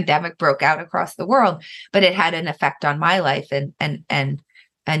a pandemic broke out across the world, but it had an effect on my life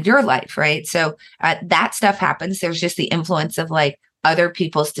and your life, right? So that stuff happens. There's just the influence of like other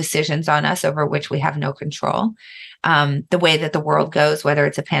people's decisions on us over which we have no control. The way that the world goes, whether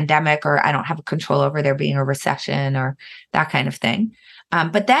it's a pandemic or I don't have control over there being a recession or that kind of thing.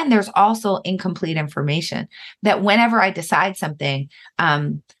 But then there's also incomplete information that whenever I decide something,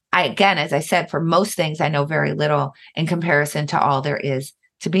 again, as I said, for most things, I know very little in comparison to all there is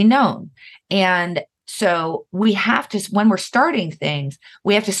to be known. And so we have to, when we're starting things,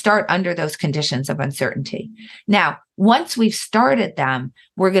 we have to start under those conditions of uncertainty. Now, once we've started them,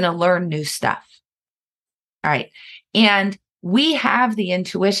 we're going to learn new stuff. All right. And we have the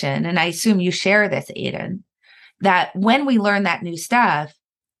intuition, and I assume you share this, Aiden, that when we learn that new stuff,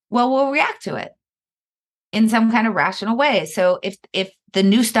 well, we'll react to it in some kind of rational way. So if the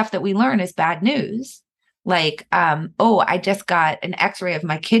new stuff that we learn is bad news, like, I just got an x-ray of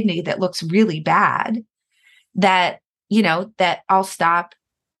my kidney that looks really bad, that I'll stop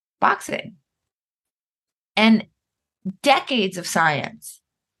boxing. And decades of science,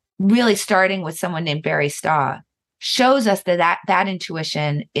 really starting with someone named Barry Staw, shows us that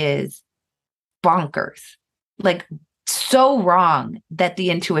intuition is bonkers, like so wrong that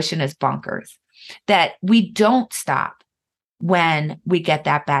the intuition is bonkers, that we don't stop when we get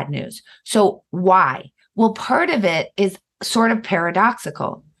that bad news. So why? Well, part of it is sort of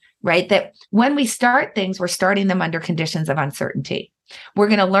paradoxical. right? That when we start things, we're starting them under conditions of uncertainty. We're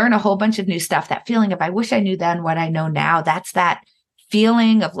going to learn a whole bunch of new stuff. That feeling of, I wish I knew then what I know now. That's that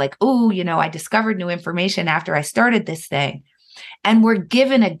feeling of like, oh, I discovered new information after I started this thing. And we're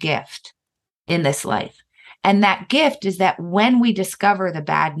given a gift in this life. And that gift is that when we discover the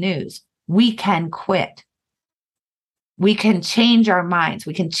bad news, we can quit. We can change our minds.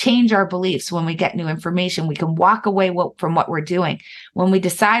 We can change our beliefs when we get new information. We can walk away from what we're doing. When we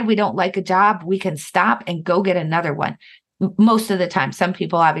decide we don't like a job, we can stop and go get another one. Most of the time, some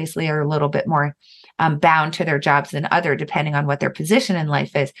people obviously are a little bit more bound to their jobs than other, depending on what their position in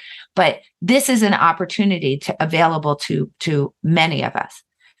life is. But this is an opportunity available to many of us.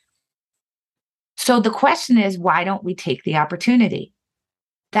 So the question is, why don't we take the opportunity?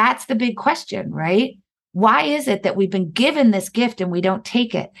 That's the big question, right? Why is it that we've been given this gift and we don't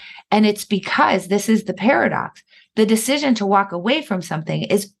take it? And it's because this is the paradox. The decision to walk away from something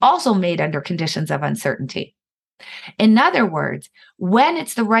is also made under conditions of uncertainty. In other words, when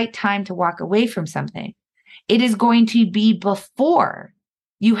it's the right time to walk away from something, it is going to be before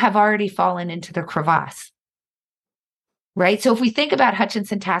you have already fallen into the crevasse, right? So if we think about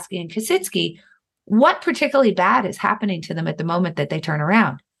Hutchinson, Tasky, and Kosinski, what particularly bad is happening to them at the moment that they turn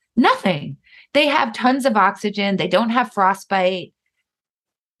around? Nothing. They have tons of oxygen. They don't have frostbite.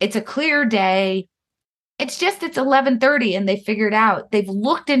 It's a clear day. It's 11:30 and they figured out, they've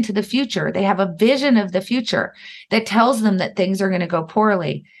looked into the future. They have a vision of the future that tells them that things are going to go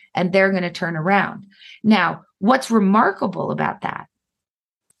poorly and they're going to turn around. Now, what's remarkable about that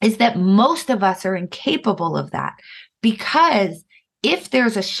is that most of us are incapable of that, because if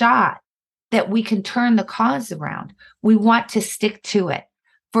there's a shot that we can turn the cause around, we want to stick to it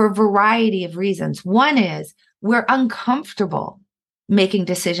for a variety of reasons. One is we're uncomfortable making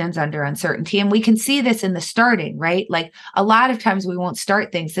decisions under uncertainty. And we can see this in the starting, right? Like a lot of times we won't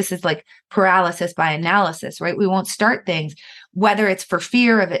start things. This is like paralysis by analysis, right? We won't start things, whether it's for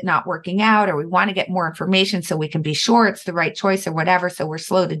fear of it not working out, or we want to get more information so we can be sure it's the right choice or whatever. So we're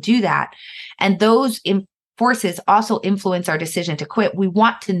slow to do that. And those forces also influence our decision to quit. We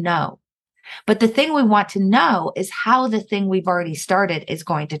want to know. But the thing we want to know is how the thing we've already started is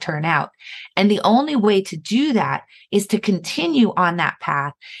going to turn out. And the only way to do that is to continue on that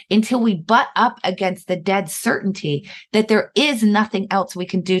path until we butt up against the dead certainty that there is nothing else we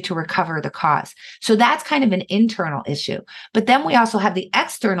can do to recover the cause. So that's kind of an internal issue. But then we also have the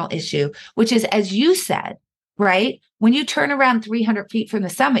external issue, which is, as you said, right? When you turn around 300 feet from the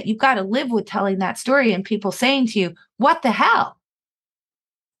summit, you've got to live with telling that story and people saying to you, what the hell?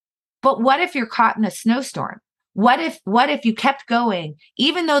 But what if you're caught in a snowstorm? What if you kept going,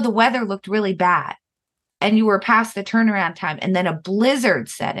 even though the weather looked really bad and you were past the turnaround time and then a blizzard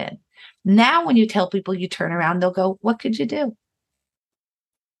set in? Now, when you tell people you turn around, they'll go, what could you do?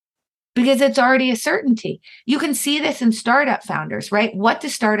 Because it's already a certainty. You can see this in startup founders, right? What do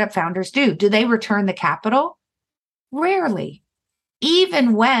startup founders do? Do they return the capital? Rarely.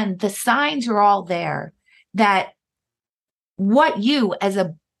 Even when the signs are all there that what you, as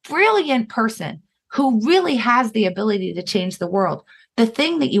a brilliant person who really has the ability to change the world, the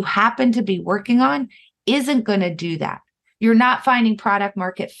thing that you happen to be working on isn't going to do that. You're not finding product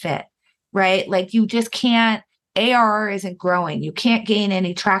market fit, right? Like you just can't, ARR isn't growing. You can't gain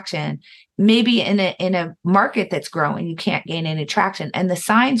any traction. Maybe in a market that's growing, you can't gain any traction. And the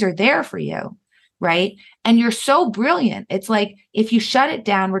signs are there for you, right? And you're so brilliant. It's like if you shut it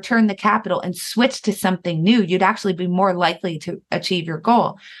down, return the capital, and switch to something new, you'd actually be more likely to achieve your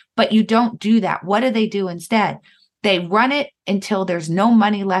goal. But you don't do that. What do instead? They run it until there's no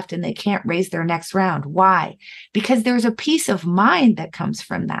money left and they can't raise their next round. Why? Because there's a peace of mind that comes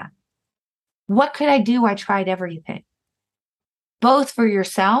from that. What could I do? I tried everything, both for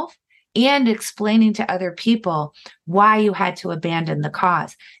yourself and explaining to other people why you had to abandon the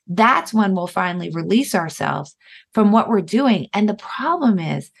cause. That's when we'll finally release ourselves from what we're doing. And the problem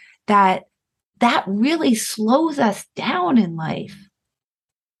is that really slows us down in life.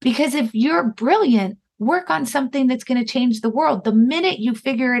 Because if you're brilliant, work on something that's going to change the world. The minute you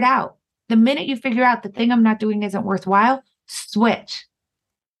figure it out, the thing I'm not doing isn't worthwhile, switch.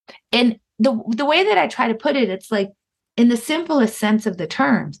 And the way that I try to put it, it's like, in the simplest sense of the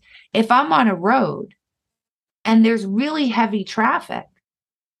terms, if I'm on a road and there's really heavy traffic,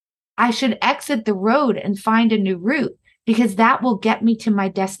 I should exit the road and find a new route, because that will get me to my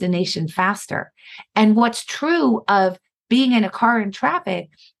destination faster. And what's true of being in a car in traffic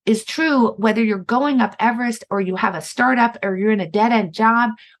is true whether you're going up Everest or you have a startup or you're in a dead-end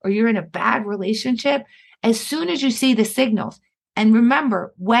job or you're in a bad relationship. As soon as you see the signals, and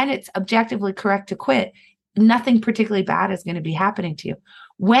remember, when it's objectively correct to quit, nothing particularly bad is going to be happening to you.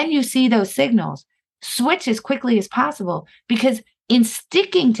 When you see those signals, switch as quickly as possible, because in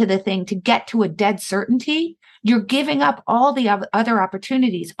sticking to the thing to get to a dead certainty, you're giving up all the other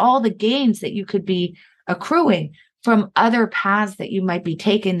opportunities, all the gains that you could be accruing from other paths that you might be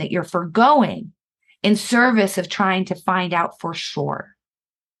taking that you're forgoing in service of trying to find out for sure.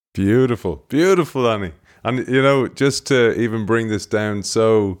 Beautiful, beautiful, Annie. And, you know, just to even bring this down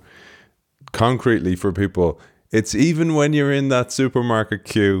so concretely for people, it's even when you're in that supermarket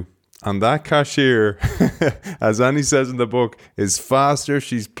queue and that cashier, as Annie says in the book, is faster,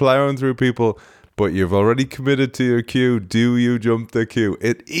 she's plowing through people, but you've already committed to your queue. Do you jump the queue?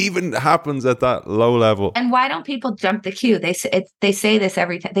 It even happens at that low level. And why don't people jump the queue? They say this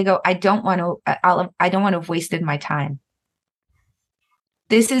every time. They go, I don't want to have wasted my time.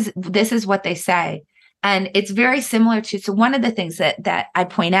 This is what they say. And it's very similar to, so one of the things that I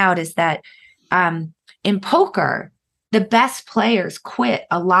point out is that in poker, the best players quit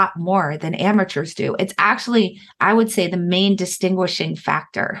a lot more than amateurs do. It's actually, I would say, the main distinguishing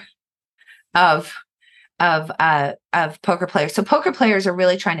factor of poker players. So poker players are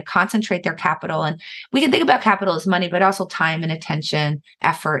really trying to concentrate their capital, and we can think about capital as money, but also time and attention,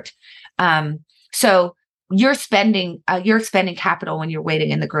 effort. So you're spending capital when you're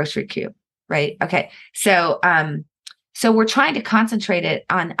waiting in the grocery queue, right? Okay. So we're trying to concentrate it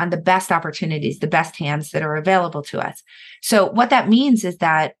on the best opportunities, the best hands that are available to us. So what that means is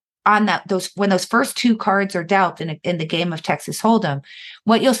that when those first two cards are dealt in the game of Texas Hold'em,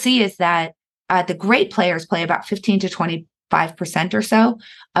 what you'll see is that the great players play about 15 to 25% or so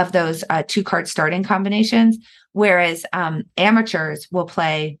of those two card starting combinations, whereas amateurs will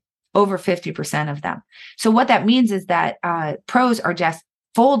play over 50% of them. So what that means is that pros are just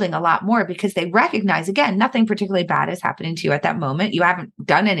folding a lot more because they recognize, again, nothing particularly bad is happening to you at that moment. You haven't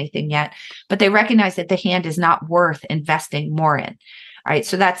done anything yet, but they recognize that the hand is not worth investing more in. All right.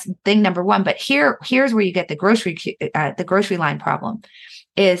 So that's thing number one. But here's where you get the grocery line problem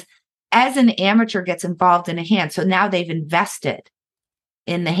is, as an amateur gets involved in a hand, so now they've invested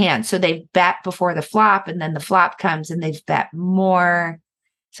in the hand. So they've bet before the flop, and then the flop comes and they've bet more.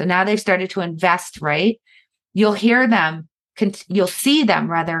 So now they've started to invest, right? You'll see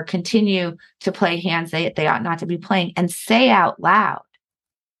them rather continue to play hands they ought not to be playing and say out loud,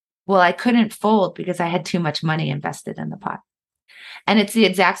 well, I couldn't fold because I had too much money invested in the pot. And it's the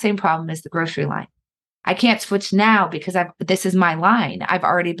exact same problem as the grocery line. I can't switch now because this is my line. I've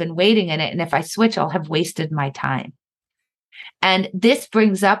already been waiting in it. And if I switch, I'll have wasted my time. And this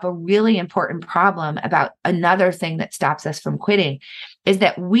brings up a really important problem about another thing that stops us from quitting, is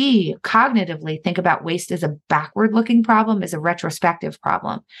that we cognitively think about waste as a backward-looking problem, as a retrospective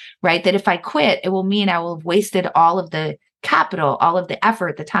problem, right? That if I quit, it will mean I will have wasted all of the capital, all of the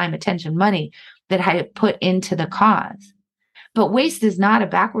effort, the time, attention, money that I had put into the cause. But waste is not a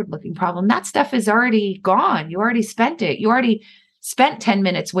backward-looking problem. That stuff is already gone. You already spent it. You already spent 10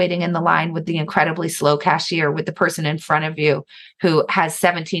 minutes waiting in the line with the incredibly slow cashier, with the person in front of you who has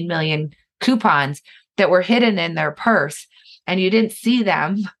 17 million coupons that were hidden in their purse, and you didn't see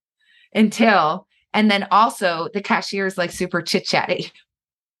them until, and then also the cashier is like super chit-chatty.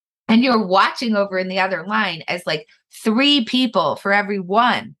 And you're watching over in the other line as like 3 people for every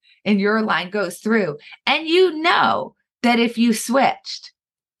one in your line goes through. And you know that if you switched,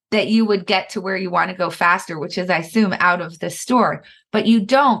 that you would get to where you want to go faster, which is, I assume, out of the store, but you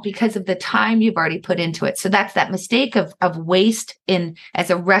don't because of the time you've already put into it. So that's that mistake of waste as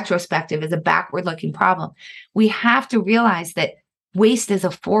a retrospective, as a backward-looking problem. We have to realize that waste is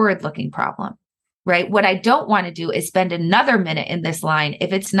a forward-looking problem, right? What I don't want to do is spend another minute in this line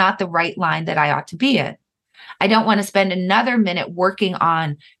if it's not the right line that I ought to be in. I don't want to spend another minute working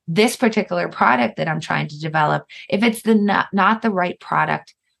on this particular product that I'm trying to develop if it's not the right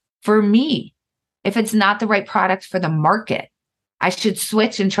product for me. If it's not the right product for the market, I should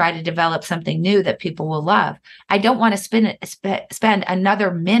switch and try to develop something new that people will love. I don't want to spend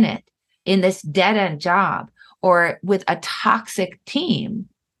another minute in this dead-end job or with a toxic team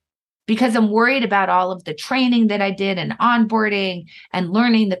because I'm worried about all of the training that I did and onboarding and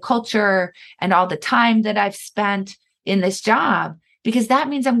learning the culture and all the time that I've spent in this job, because that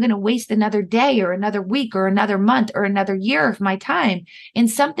means I'm going to waste another day or another week or another month or another year of my time in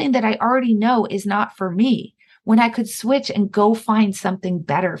something that I already know is not for me, when I could switch and go find something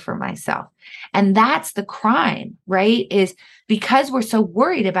better for myself. And that's the crime, right? Is because we're so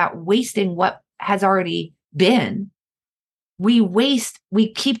worried about wasting what has already been,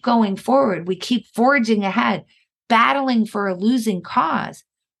 we keep going forward. We keep forging ahead, battling for a losing cause.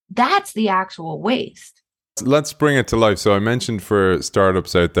 That's the actual waste. Let's bring it to life. So I mentioned for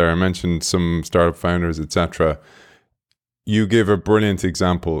startups out there, I mentioned some startup founders, etc. You give a brilliant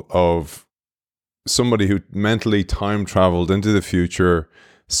example of somebody who mentally time traveled into the future,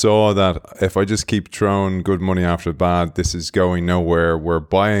 saw that if I just keep throwing good money after bad, this is going nowhere. We're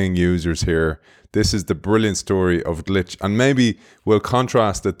buying users here. This is the brilliant story of Glitch. And maybe we'll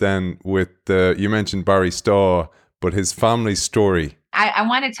contrast it then with you mentioned Barry Staw, but his family story. I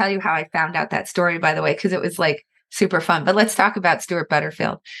want to tell you how I found out that story, by the way, because it was like super fun. But let's talk about Stuart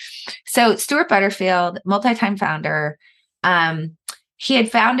Butterfield. So Stuart Butterfield, multi-time founder, he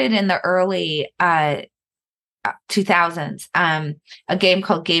had founded in the early 2000s a game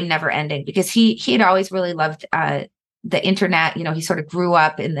called Game Never Ending, because he had always really loved the internet. You know, he sort of grew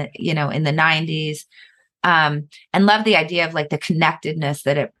up in the 90s. And loved the idea of like the connectedness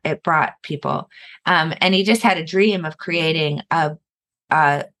that it brought people. And he just had a dream of creating a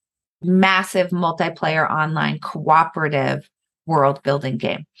massive multiplayer online cooperative world building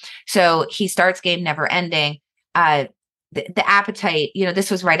game. So he starts Game Never Ending. The appetite, this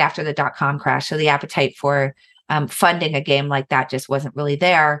was right after the .com crash. So the appetite for funding a game like that just wasn't really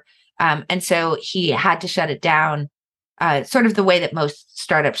there. And so he had to shut it down, sort of the way that most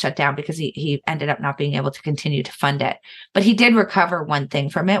startups shut down, because he ended up not being able to continue to fund it. But he did recover one thing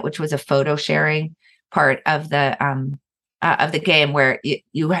from it, which was a photo sharing part of the game, where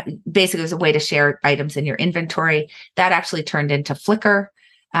you basically, was a way to share items in your inventory. That actually turned into Flickr,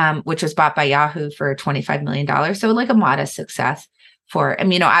 which was bought by Yahoo for $25 million. So like a modest success for,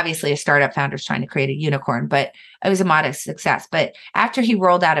 obviously a startup founder is trying to create a unicorn, but it was a modest success. But after he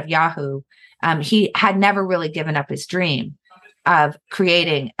rolled out of Yahoo, he had never really given up his dream of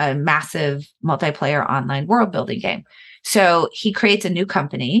creating a massive multiplayer online world building game. So he creates a new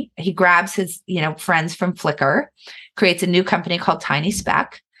company. He grabs his, friends from Flickr, creates a new company called Tiny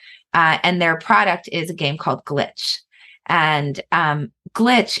Speck, and their product is a game called Glitch. And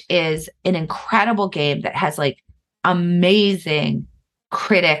Glitch is an incredible game that has like amazing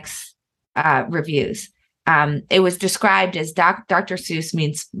critics reviews. It was described as Dr. Seuss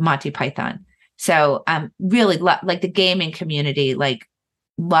meets Monty Python. So really like the gaming community, like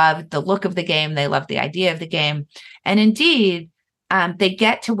loved the look of the game. They loved the idea of the game. And indeed, they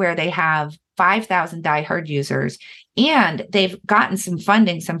get to where they have 5,000 diehard users, and they've gotten some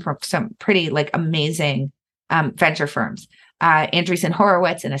funding, some pretty like amazing venture firms, Andreessen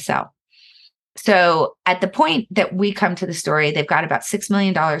Horowitz and Accel. So at the point that we come to the story, they've got about $6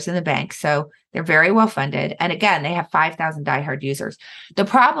 million in the bank. So they're very well funded. And again, they have 5,000 diehard users. The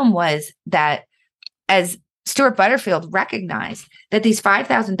problem was that, as Stuart Butterfield recognized, that these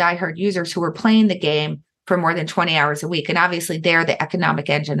 5,000 diehard users who were playing the game for more than 20 hours a week, and obviously they're the economic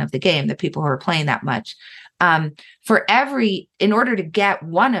engine of the game, the people who are playing that much, in order to get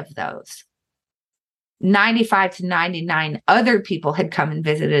one of those, 95 to 99 other people had come and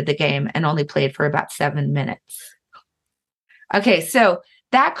visited the game and only played for about 7 minutes. Okay, so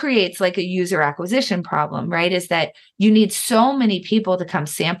that creates like a user acquisition problem, right? Is that you need so many people to come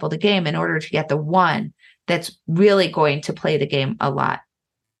sample the game in order to get the one that's really going to play the game a lot.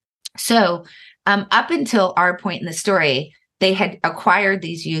 So up until our point in the story, they had acquired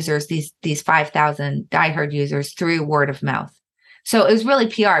these users, these 5,000 diehard users, through word of mouth. So it was really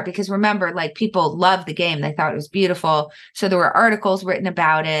PR, because remember, like, people loved the game. They thought it was beautiful. So there were articles written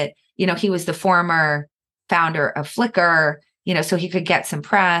about it. He was the former founder of Flickr, so he could get some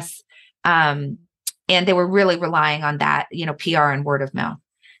press. And they were really relying on that, PR and word of mouth.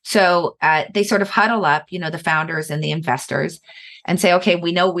 So they sort of huddle up, the founders and the investors, and say, okay,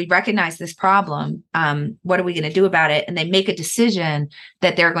 we recognize this problem. What are we going to do about it? And they make a decision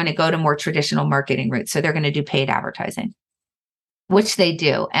that they're going to go to more traditional marketing routes. So they're going to do paid advertising, which they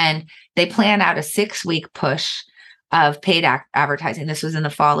do. And they plan out a 6-week push of paid advertising. This was in the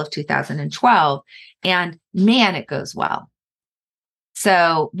fall of 2012. And man, it goes well.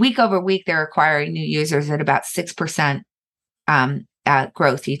 So week over week, they're acquiring new users at about 6%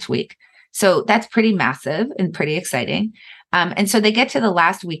 growth each week. So that's pretty massive and pretty exciting. And so they get to the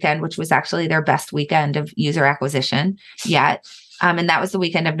last weekend, which was actually their best weekend of user acquisition yet. And that was the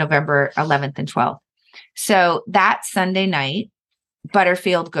weekend of November 11th and 12th. So that Sunday night,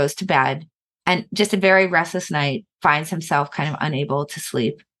 Butterfield goes to bed, and just a very restless night, finds himself kind of unable to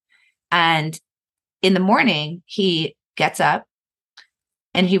sleep. And in the morning, he gets up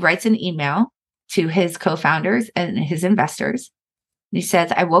and he writes an email to his co-founders and his investors. And he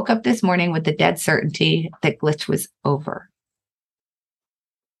says, I woke up this morning with the dead certainty that Glitch was over.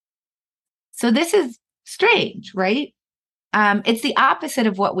 So this is strange, right? It's the opposite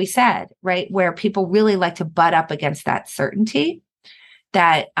of what we said, right? Where people really like to butt up against that certainty,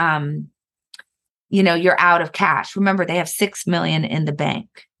 that you're out of cash. Remember, they have 6 million in the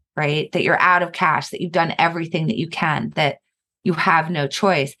bank, right? That you're out of cash, that you've done everything that you can, that you have no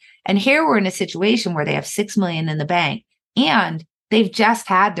choice. And here we're in a situation where they have 6 million in the bank and they've just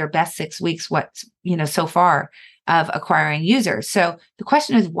had their best 6 weeks, so far of acquiring users. So the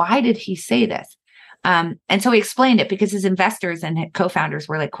question is, why did he say this? And so he explained it because his investors and co-founders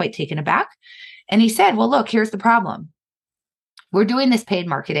were like quite taken aback. And he said, well, look, here's the problem. We're doing this paid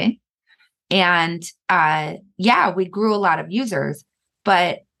marketing. And we grew a lot of users,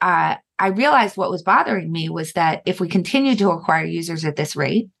 but I realized what was bothering me was that if we continued to acquire users at this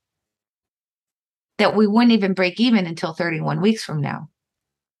rate, that we wouldn't even break even until 31 weeks from now.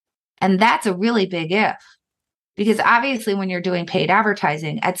 And that's a really big if, because obviously when you're doing paid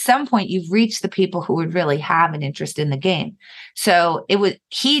advertising, at some point you've reached the people who would really have an interest in the game. So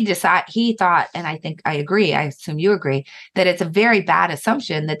he thought, and I think I agree, I assume you agree, that it's a very bad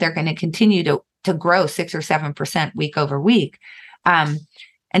assumption that they're going to continue to grow 6 or 7% week over week.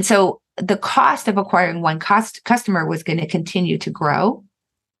 And so the cost of acquiring one customer was going to continue to grow,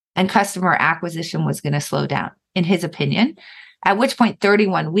 and customer acquisition was going to slow down, in his opinion, at which point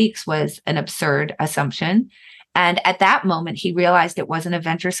 31 weeks was an absurd assumption. And at that moment, he realized it wasn't a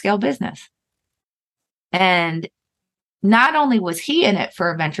venture scale business. And not only was he in it for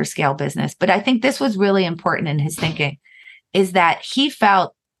a venture scale business, but I think this was really important in his thinking, is that he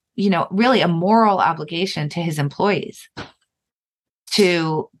felt, really a moral obligation to his employees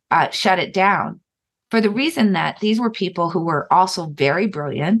to shut it down, for the reason that these were people who were also very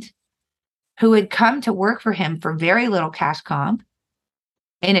brilliant, who had come to work for him for very little cash comp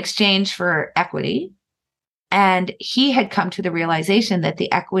in exchange for equity. And he had come to the realization that the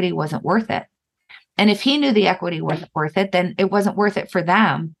equity wasn't worth it. And if he knew the equity wasn't worth it, then it wasn't worth it for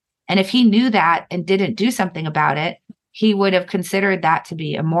them. And if he knew that and didn't do something about it, he would have considered that to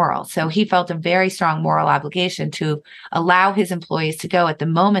be immoral. So he felt a very strong moral obligation to allow his employees to go at the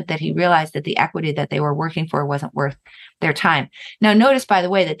moment that he realized that the equity that they were working for wasn't worth their time. Now, notice, by the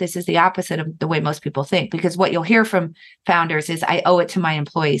way, that this is the opposite of the way most people think, because what you'll hear from founders is, I owe it to my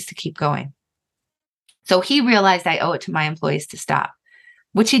employees to keep going. So he realized, I owe it to my employees to stop,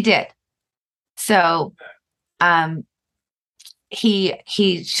 which he did. So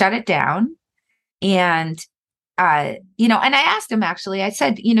he shut it down. And and I asked him, actually, I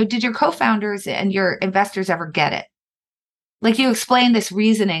said, did your co-founders and your investors ever get it? Like, you explained this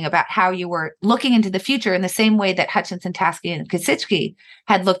reasoning about how you were looking into the future in the same way that Hutchinson, Taskey, and Kosicki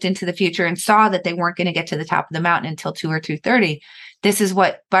had looked into the future and saw that they weren't going to get to the top of the mountain until 2 or 2:30. This is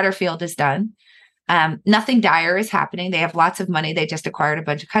what Butterfield has done. Nothing dire is happening. They have lots of money. They just acquired a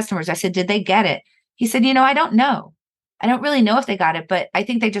bunch of customers. I said, did they get it? He said, I don't know. I don't really know if they got it, but I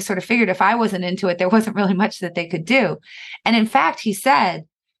think they just sort of figured if I wasn't into it, there wasn't really much that they could do. And in fact, he said,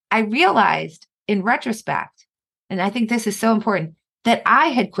 I realized in retrospect, and I think this is so important, that I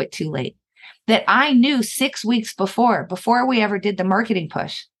had quit too late, that I knew 6 weeks before we ever did the marketing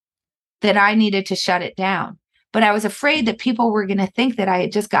push, that I needed to shut it down. But I was afraid that people were going to think that I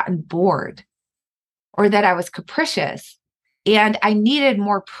had just gotten bored or that I was capricious, and I needed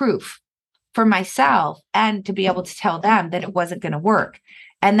more proof for myself and to be able to tell them that it wasn't going to work.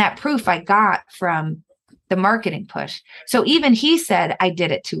 And that proof I got from the marketing push. So even he said, I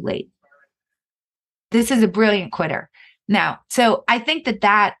did it too late. This is a brilliant quitter. Now, so I think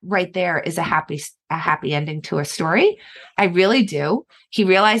that right there is a happy ending to a story. I really do. He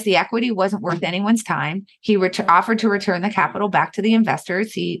realized the equity wasn't worth anyone's time. He offered to return the capital back to the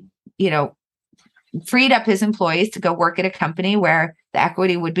investors. He, freed up his employees to go work at a company where the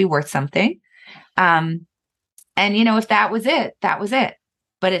equity would be worth something. And, if that was it, that was it.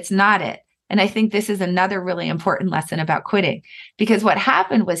 But it's not it. And I think this is another really important lesson about quitting, because what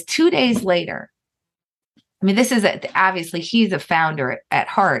happened was 2 days later, this is obviously he's a founder at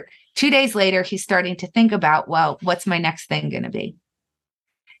heart. 2 days later, he's starting to think about, well, what's my next thing going to be?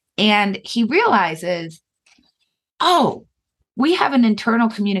 And he realizes, we have an internal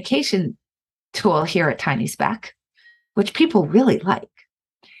communication tool here at Tiny Speck, which people really like.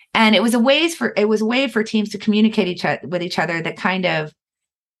 And it was a way for teams to communicate with each other that kind of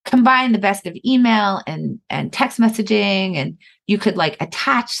combined the best of email and text messaging, and you could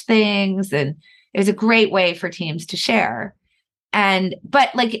attach things, and it was a great way for teams to share.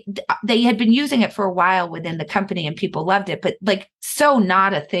 But they had been using it for a while within the company and people loved it, but so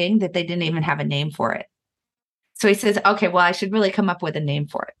not a thing that they didn't even have a name for it. So he says, okay, well, I should really come up with a name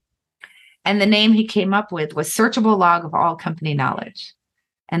for it. And the name he came up with was Searchable Log of All Company Knowledge.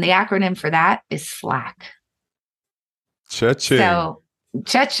 And the acronym for that is SLACK. Cha-ching. So,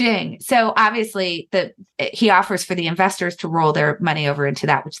 cha-ching. So obviously he offers for the investors to roll their money over into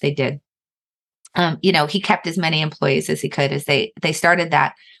that, which they did. He kept as many employees as he could as they started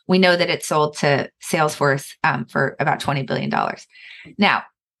that. We know that it sold to Salesforce for about $20 billion. Now,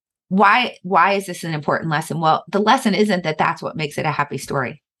 why is this an important lesson? Well, the lesson isn't that that's what makes it a happy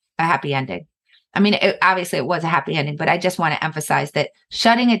story, a happy ending. I mean, obviously it was a happy ending, but I just want to emphasize that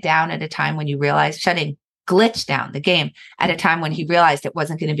shutting it down at a time when you realize, shutting Glitch down, the game, at a time when he realized it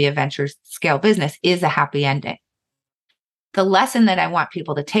wasn't going to be a venture scale business, is a happy ending. The lesson that I want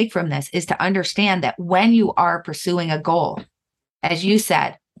people to take from this is to understand that when you are pursuing a goal, as you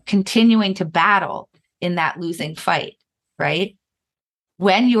said, continuing to battle in that losing fight, right?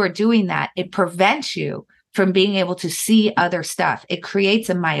 When you are doing that, it prevents you from being able to see other stuff. It creates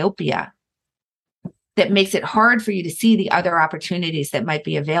a myopia that makes it hard for you to see the other opportunities that might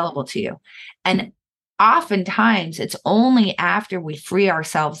be available to you. And oftentimes, it's only after we free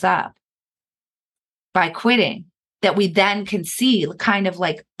ourselves up by quitting that we then can see kind of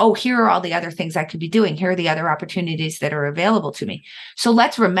like, oh, here are all the other things I could be doing. Here are the other opportunities that are available to me. So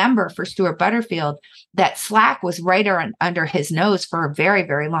let's remember for Stuart Butterfield that Slack was right under his nose for a very,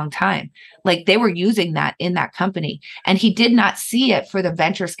 very long time. Like they were using that in that company. And he did not see it for the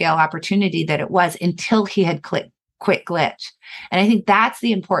venture scale opportunity that it was until he had quit Glitch. And I think that's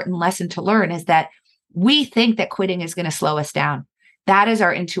the important lesson to learn, is that we think that quitting is going to slow us down. That is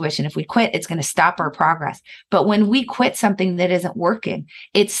our intuition. If we quit, it's going to stop our progress. But when we quit something that isn't working,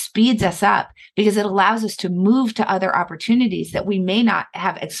 it speeds us up because it allows us to move to other opportunities that we may not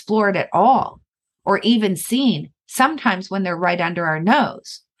have explored at all or even seen, sometimes when they're right under our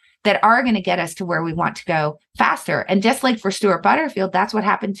nose, that are going to get us to where we want to go faster. And just like for Stuart Butterfield, that's what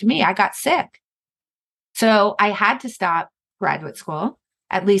happened to me. I got sick. So I had to stop graduate school,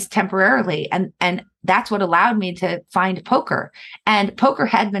 at least temporarily. And that's what allowed me to find poker. And poker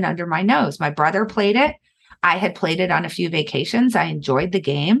had been under my nose. My brother played it. I had played it on a few vacations. I enjoyed the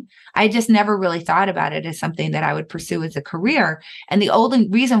game. I just never really thought about it as something that I would pursue as a career. And the only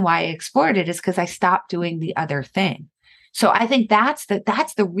reason why I explored it is because I stopped doing the other thing. So I think that's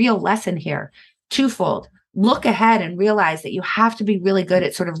the real lesson here. Twofold. Look ahead and realize that you have to be really good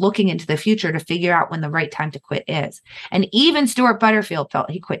at sort of looking into the future to figure out when the right time to quit is. And even Stuart Butterfield felt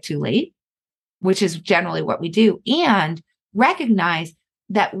he quit too late, which is generally what we do. And recognize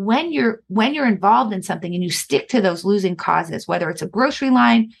that when you're involved in something and you stick to those losing causes, whether it's a grocery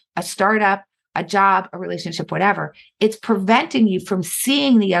line, a startup, a job, a relationship, whatever, it's preventing you from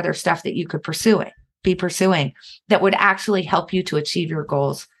seeing the other stuff that you could be pursuing that would actually help you to achieve your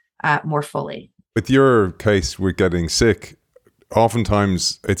goals more fully. With your case with getting sick,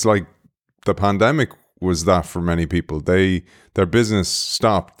 oftentimes it's like the pandemic was that for many people. Their business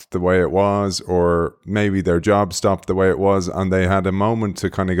stopped the way it was, or maybe their job stopped the way it was, and they had a moment to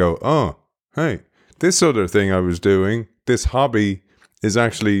kind of go, oh, hey, this other thing I was doing, this hobby is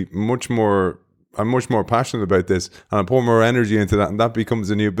actually I'm much more passionate about this, and I pour more energy into that, and that becomes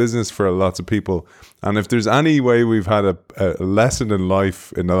a new business for lots of people. And if there's any way we've had a lesson in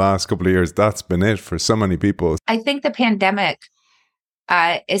life in the last couple of years, that's been it for so many people. I think the pandemic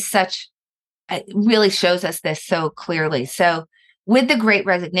really shows us this so clearly. So with the Great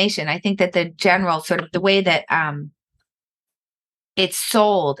Resignation, I think that the general sort of the way that it's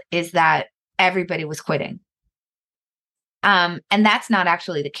sold is that everybody was quitting. And that's not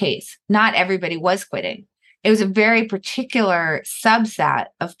actually the case. Not everybody was quitting. It was a very particular subset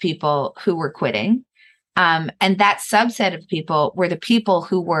of people who were quitting. And that subset of people were the people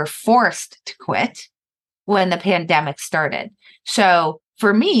who were forced to quit when the pandemic started. So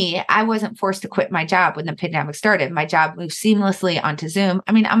for me, I wasn't forced to quit my job when the pandemic started. My job moved seamlessly onto Zoom.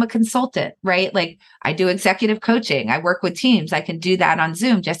 I mean, I'm a consultant, right? Like I do executive coaching. I work with teams. I can do that on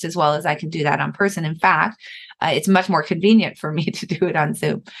Zoom just as well as I can do that on person. In fact, it's much more convenient for me to do it on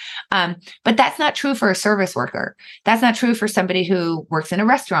Zoom. But that's not true for a service worker. That's not true for somebody who works in a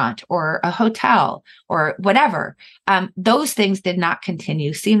restaurant or a hotel or whatever. Those things did not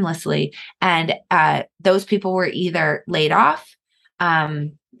continue seamlessly. And those people were either laid off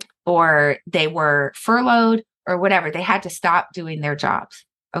or they were furloughed or whatever. They had to stop doing their jobs.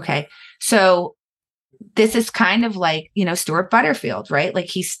 Okay. So this is kind of like, Stuart Butterfield, right? Like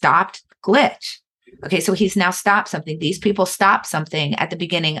he stopped Glitch. Okay, so he's now stopped something. These people stopped something at the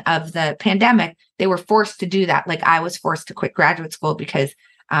beginning of the pandemic. They were forced to do that. Like I was forced to quit graduate school because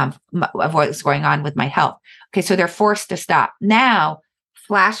of what was going on with my health. Okay, so they're forced to stop. Now,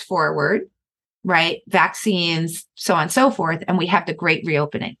 flash forward, right? Vaccines, so on and so forth. And we have the Great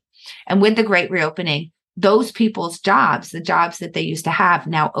Reopening. And with the Great Reopening, those people's jobs, the jobs that they used to have,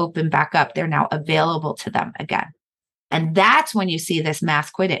 now open back up. They're now available to them again. And that's when you see this mass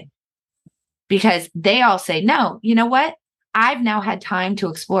quitting. Because they all say, no, you know what? I've now had time to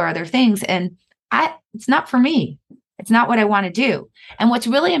explore other things. And it's not for me. It's not what I want to do. And what's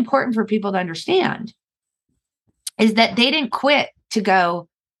really important for people to understand is that they didn't quit to go,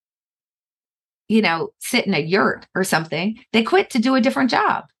 sit in a yurt or something. They quit to do a different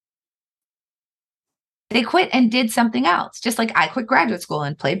job. They quit and did something else. Just like I quit graduate school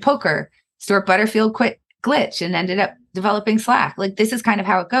and played poker. Stuart Butterfield quit Glitch and ended up developing Slack. Like, this is kind of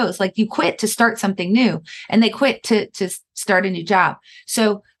how it goes. Like, you quit to start something new, and they quit to start a new job.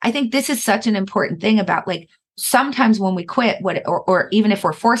 So I think this is such an important thing about, like, sometimes when we quit, or even if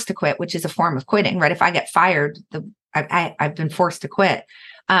we're forced to quit, which is a form of quitting, right? If I get fired, I've been forced to quit.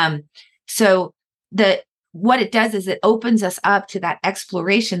 So what it does is it opens us up to that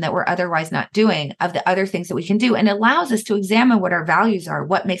exploration that we're otherwise not doing of the other things that we can do, and allows us to examine what our values are,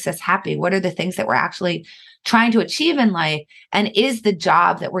 what makes us happy, what are the things that we're actually trying to achieve in life, and is the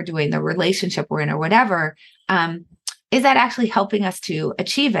job that we're doing, the relationship we're in, or whatever, is that actually helping us to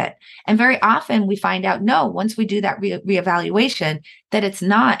achieve it? And very often we find out, no, once we do that reevaluation, that it's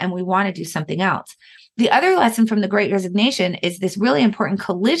not, and we want to do something else. The other lesson from the Great Resignation is this really important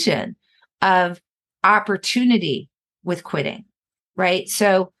collision of opportunity with quitting, right?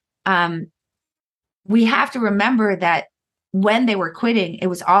 So we have to remember that when they were quitting, it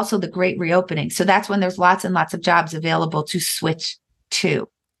was also the great reopening. So that's when there's lots and lots of jobs available to switch to.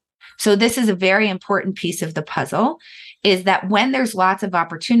 So this is a very important piece of the puzzle, is that when there's lots of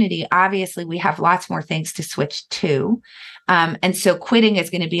opportunity, obviously we have lots more things to switch to. And so quitting is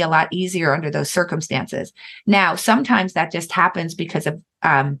going to be a lot easier under those circumstances. Now, sometimes that just happens because of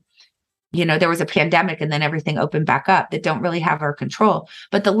there was a pandemic and then everything opened back up, that don't really have our control.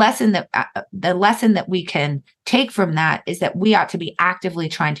 But the lesson that we can take from that is that we ought to be actively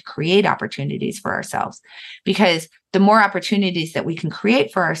trying to create opportunities for ourselves, because the more opportunities that we can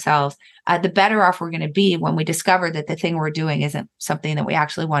create for ourselves, the better off we're going to be when we discover that the thing we're doing isn't something that we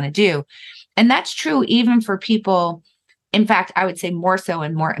actually want to do. And that's true even for people. In fact, I would say more so,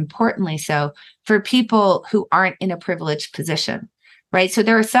 and more importantly so, for people who aren't in a privileged position. Right. So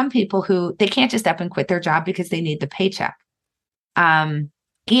there are some people who they can't just up and quit their job because they need the paycheck. And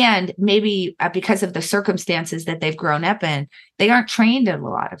maybe because of the circumstances that they've grown up in, they aren't trained in a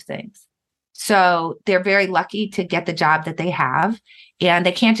lot of things. So they're very lucky to get the job that they have, and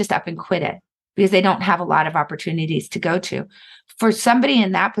they can't just up and quit it because they don't have a lot of opportunities to go to. For somebody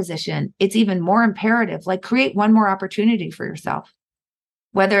in that position, it's even more imperative, like, create one more opportunity for yourself.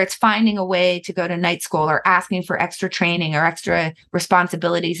 Whether it's finding a way to go to night school, or asking for extra training or extra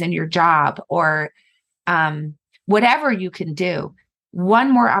responsibilities in your job, or whatever you can do,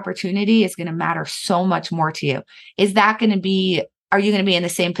 one more opportunity is going to matter so much more to you. Are you going to be in the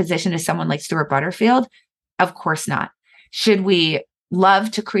same position as someone like Stuart Butterfield? Of course not. Should we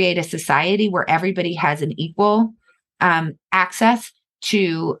love to create a society where everybody has an equal access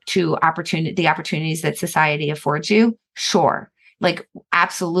to the opportunities that society affords you? Sure. Like,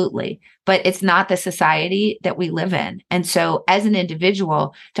 absolutely. But it's not the society that we live in. And so as an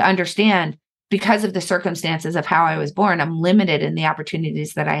individual, to understand, because of the circumstances of how I was born, I'm limited in the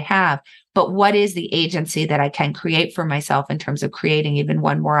opportunities that I have. But what is the agency that I can create for myself in terms of creating even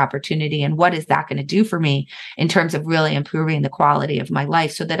one more opportunity? And what is that going to do for me in terms of really improving the quality of my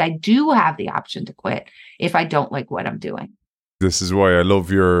life, so that I do have the option to quit if I don't like what I'm doing? This is why I love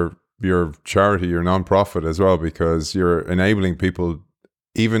your charity, your nonprofit as well, because you're enabling people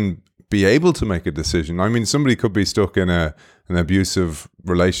even be able to make a decision. I mean, somebody could be stuck in an abusive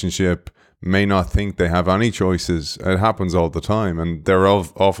relationship, may not think they have any choices. It happens all the time, and they're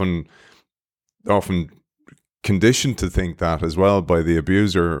often conditioned to think that as well by the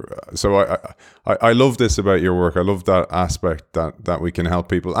abuser. So I love this about your work. I love that aspect that we can help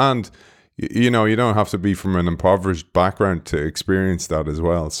people. And you don't have to be from an impoverished background to experience that as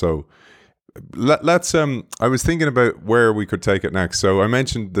well. So let's I was thinking about where we could take it next. So I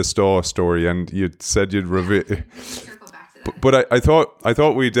mentioned the Staw story, and you said you'd review but I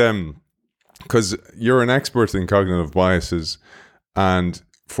thought we'd because you're an expert in cognitive biases, and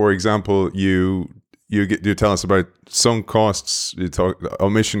for example, you tell us about sunk costs, you talk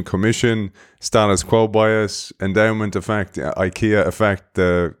omission commission, status quo bias, endowment effect, IKEA effect,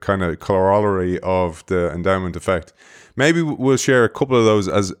 the kind of corollary of the endowment effect. Maybe we'll share a couple of those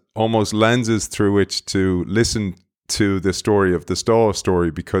as almost lenses through which to listen to the story of the Staw story,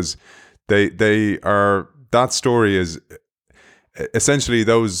 because that story is essentially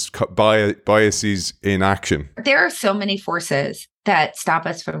those biases in action. There are so many forces that stop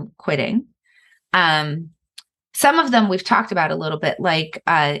us from quitting. Some of them we've talked about a little bit, like,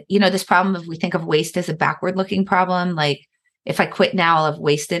 this problem of, we think of waste as a backward looking problem. Like, if I quit now, I'll have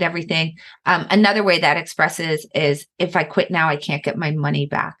wasted everything. Another way that expresses is, if I quit now, I can't get my money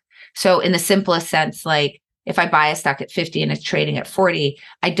back. So in the simplest sense, like if I buy a stock at 50 and it's trading at 40,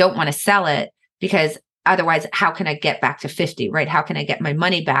 I don't want to sell it because otherwise, how can I get back to 50, right? How can I get my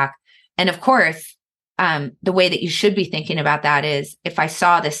money back? And of course, the way that you should be thinking about that is if I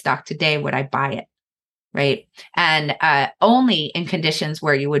saw this stock today, would I buy it? Right. And only in conditions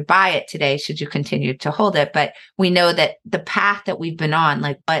where you would buy it today should you continue to hold it. But we know that the path that we've been on,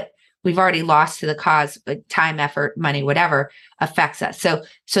 like what we've already lost to the cause, like time, effort, money, whatever, affects us.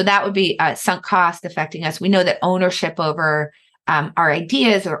 So that would be sunk cost affecting us. We know that ownership over our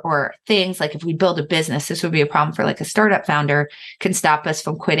ideas or things, like if we build a business, this would be a problem for like a startup founder, can stop us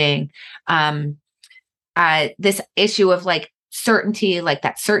from quitting. This issue of like certainty, like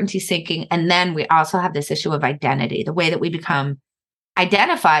that certainty sinking. And then we also have this issue of identity, the way that we become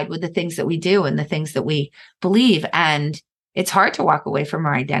identified with the things that we do and the things that we believe. And it's hard to walk away from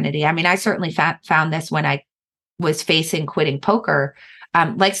our identity. I mean, I certainly found this when I was facing quitting poker.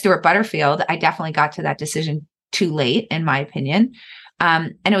 Like Stuart Butterfield, I definitely got to that decision too late, in my opinion.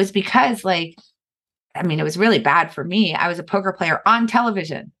 And it was because it was really bad for me. I was a poker player on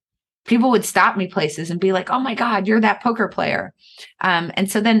television. People would stop me places and be like, oh my God, you're that poker player.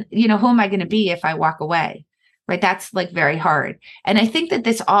 And so then, who am I going to be if I walk away? Right. That's like very hard. And I think that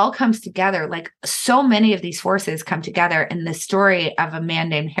this all comes together, like so many of these forces come together in the story of a man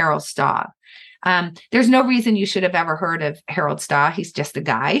named Harold Staw. There's no reason you should have ever heard of Harold Staw. He's just a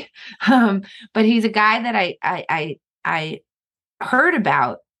guy. But he's a guy that I heard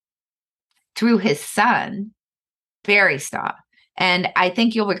about through his son, Barry Staw. And I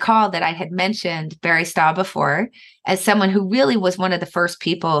think you'll recall that I had mentioned Barry Staw before as someone who really was one of the first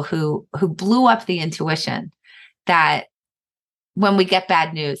people who blew up the intuition that when we get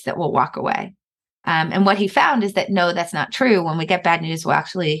bad news that we'll walk away. And what he found is that, no, that's not true. When we get bad news, we'll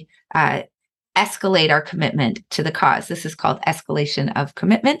actually escalate our commitment to the cause. This is called escalation of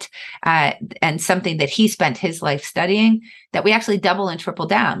commitment, and something that he spent his life studying, that we actually double and triple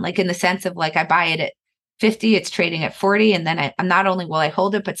down, like in the sense of like, I buy it at 50, it's trading at 40. And then I'm not only will I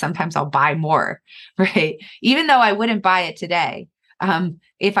hold it, but sometimes I'll buy more, right? Even though I wouldn't buy it today,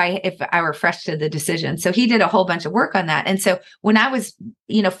 if I were fresh to the decision. So he did a whole bunch of work on that. And so when I was,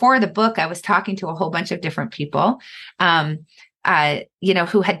 for the book, I was talking to a whole bunch of different people,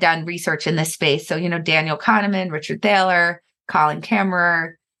 who had done research in this space. So, Daniel Kahneman, Richard Thaler, Colin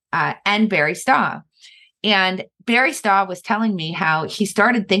Camerer, and Barry Staw. And Barry Staw was telling me how he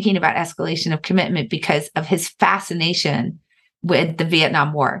started thinking about escalation of commitment because of his fascination with the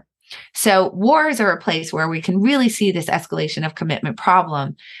Vietnam War. So wars are a place where we can really see this escalation of commitment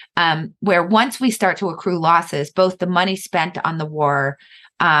problem, where once we start to accrue losses, both the money spent on the war,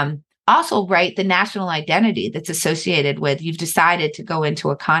 also, right, the national identity that's associated with you've decided to go into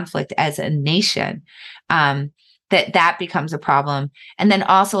a conflict as a nation, that becomes a problem. And then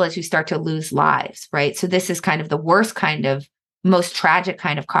also as you start to lose lives, right? So this is kind of the worst kind of, most tragic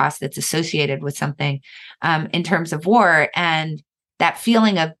kind of cost that's associated with something in terms of war. And that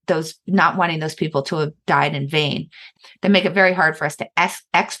feeling of those not wanting those people to have died in vain, that make it very hard for us to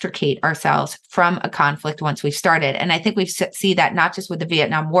extricate ourselves from a conflict once we've started. And I think we see that not just with the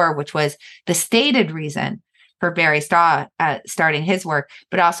Vietnam War, which was the stated reason for Barry Staw starting his work,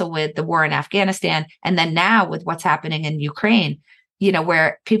 but also with the war in Afghanistan. And then now with what's happening in Ukraine,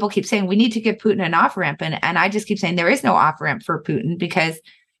 where people keep saying we need to give Putin an off-ramp. And I just keep saying there is no off-ramp for Putin because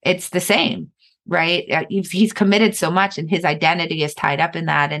it's the same. Right. He's committed so much and his identity is tied up in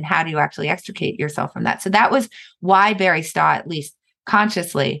that. And how do you actually extricate yourself from that? So that was why Barry Staw, at least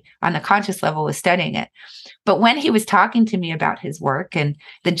consciously on the conscious level, was studying it. But when he was talking to me about his work and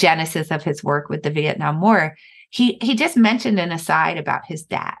the genesis of his work with the Vietnam War, he just mentioned an aside about his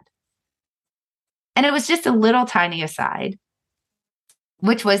dad. And it was just a little tiny aside,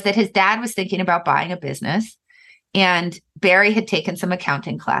 which was that his dad was thinking about buying a business. And Barry had taken some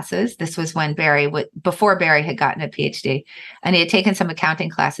accounting classes. This was when before Barry had gotten a PhD, and he had taken some accounting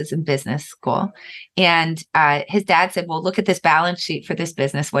classes in business school. And his dad said, well, look at this balance sheet for this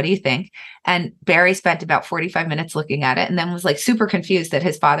business. What do you think? And Barry spent about 45 minutes looking at it and then was like super confused that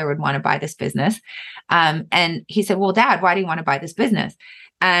his father would want to buy this business. And he said, well, Dad, why do you want to buy this business?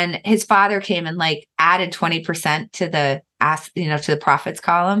 And his father came and like added 20% to the profits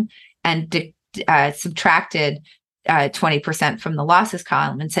column and subtracted 20% from the losses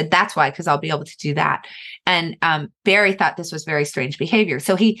column and said, that's why, because I'll be able to do that. And Barry thought this was very strange behavior.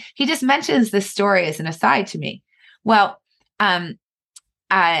 So he just mentions this story as an aside to me. Well,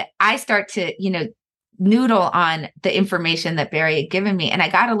 I start to, noodle on the information that Barry had given me. And I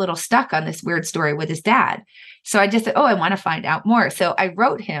got a little stuck on this weird story with his dad. So I just said, I want to find out more. So I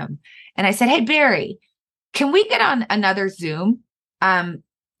wrote him and I said, hey, Barry, can we get on another Zoom?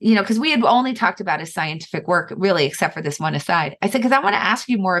 because we had only talked about his scientific work, really, except for this one aside. I said, because I want to ask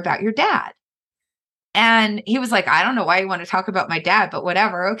you more about your dad. And he was like, I don't know why you want to talk about my dad, but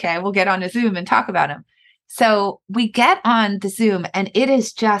whatever. Okay, we'll get on a Zoom and talk about him. So we get on the Zoom, and it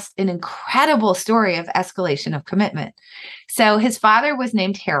is just an incredible story of escalation of commitment. So his father was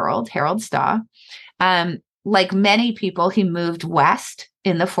named Harold Staw. Like many people, he moved west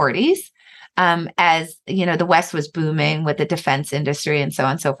in the 40s. As the West was booming with the defense industry and so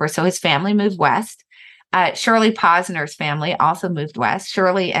on and so forth. So his family moved west. Shirley Posner's family also moved west.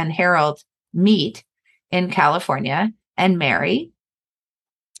 Shirley and Harold meet in California and marry.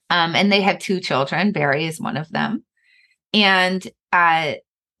 And they have 2 children. Barry is one of them. And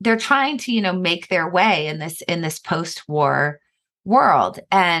they're trying to, make their way in this post-war world.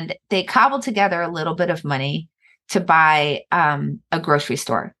 And they cobble together a little bit of money to buy a grocery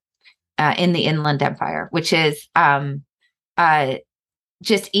store in the Inland Empire, which is it's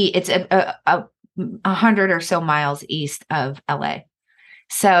a 100 or so miles east of LA.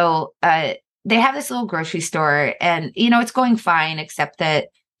 So they have this little grocery store, and it's going fine, except that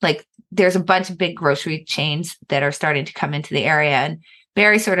like there's a bunch of big grocery chains that are starting to come into the area, and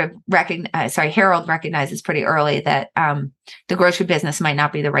Barry Harold recognizes pretty early that the grocery business might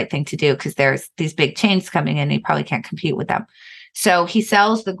not be the right thing to do because there's these big chains coming in and he probably can't compete with them. So he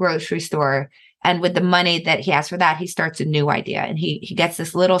sells the grocery store, and with the money that he has for that, he starts a new idea, and he gets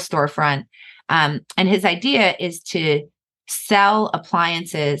this little storefront. And his idea is to sell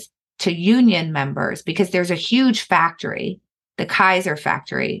appliances to union members because there's a huge factory, the Kaiser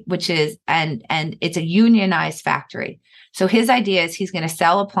factory, which is, and it's a unionized factory. So his idea is he's going to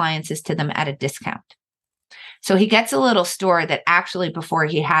sell appliances to them at a discount. So he gets a little store that actually, before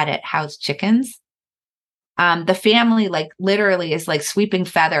he had it, housed chickens. The family literally is sweeping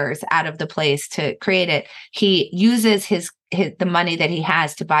feathers out of the place to create it. He uses the money that he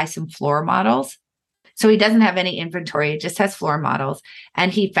has to buy some floor models. So he doesn't have any inventory. He just has floor models.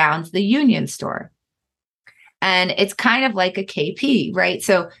 And he founds the union store. And it's kind of like a KP, right?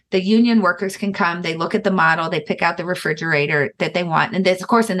 So the union workers can come, they look at the model, they pick out the refrigerator that they want. And of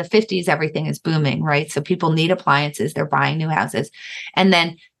course, in the 50s, everything is booming, right? So people need appliances, they're buying new houses. And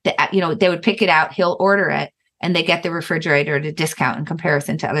then, they would pick it out, he'll order it, and they get the refrigerator at a discount in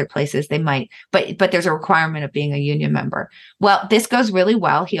comparison to other places they might. But there's a requirement of being a union member. Well, this goes really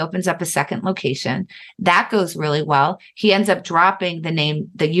well. He opens up a second location. That goes really well. He ends up dropping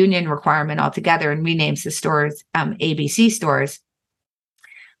the union requirement altogether and renames the stores ABC stores.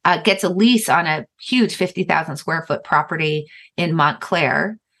 Gets a lease on a huge 50,000 square foot property in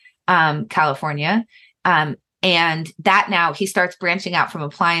Montclair, California. And that now he starts branching out from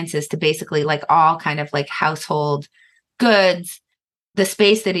appliances to basically all kind of household goods. The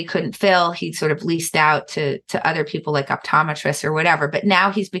space that he couldn't fill, he sort of leased out to other people like optometrists or whatever. But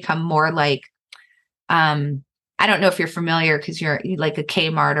now he's become more like, I don't know if you're familiar because you're like a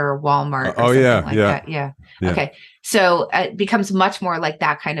Kmart or a Walmart. Or that. Yeah. Okay. So it becomes much more like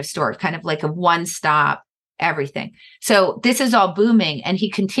that kind of store, kind of like a one-stop everything. So this is all booming, and he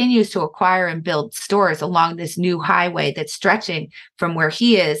continues to acquire and build stores along this new highway that's stretching from where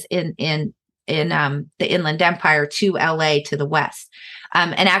he is in the Inland Empire to LA to the west,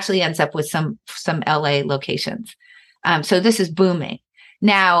 and actually ends up with some LA locations. So this is booming.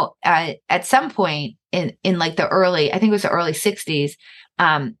 Now, at some point in the early, I think it was the early 60s,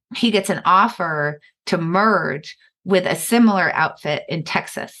 he gets an offer to merge with a similar outfit in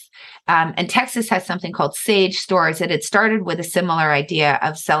Texas. And Texas has something called Sage Stores that had started with a similar idea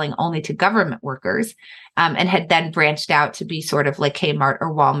of selling only to government workers, and had then branched out to be sort of like Kmart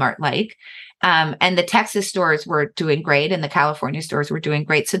or Walmart-like. And the Texas stores were doing great, and the California stores were doing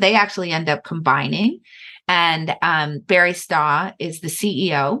great. So they actually end up combining. And Barry Staw is the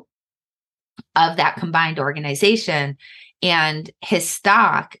CEO of that combined organization. And his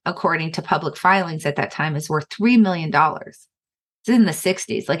stock, according to public filings at that time, is worth $3 million. It's in the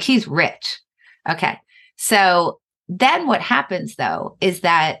 60s. He's rich. Okay. So then what happens, though, is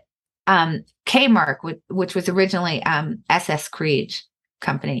that Kmart, which was originally SS Kriege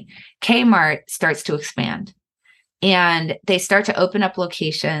company, Kmart starts to expand. And they start to open up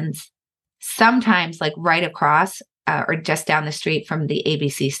locations, sometimes right across or just down the street from the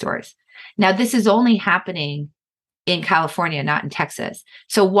ABC stores. Now, this is only happening in California, not in Texas.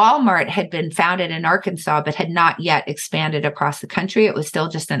 So Walmart had been founded in Arkansas, but had not yet expanded across the country. It was still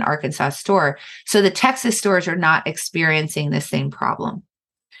just an Arkansas store. So the Texas stores are not experiencing the same problem.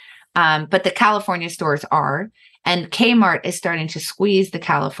 But the California stores are. And Kmart is starting to squeeze the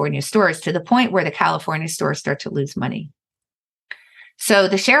California stores to the point where the California stores start to lose money. So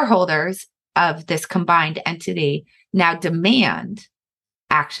the shareholders of this combined entity now demand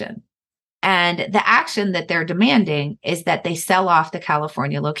action. And the action that they're demanding is that they sell off the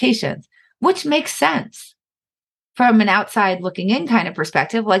California locations, which makes sense from an outside looking in kind of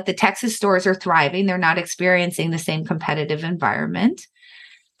perspective. Like, the Texas stores are thriving. They're not experiencing the same competitive environment.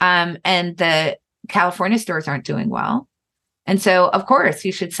 And the California stores aren't doing well. And so, of course,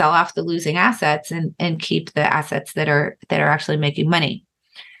 you should sell off the losing assets and keep the assets that are actually making money.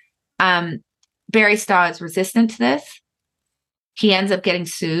 Barry Staw is resistant to this. He ends up getting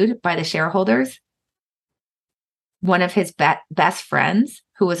sued by the shareholders. One of his best friends,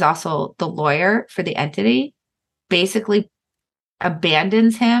 who was also the lawyer for the entity, basically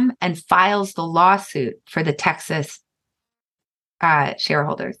abandons him and files the lawsuit for the Texas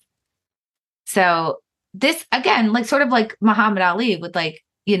shareholders. So this, again, like sort of like Muhammad Ali with, like,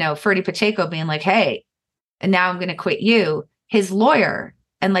 Ferdy Pacheco being like, hey, and now I'm going to quit you. His lawyer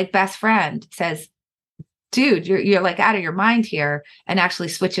and like best friend says, dude, you're like out of your mind here, and actually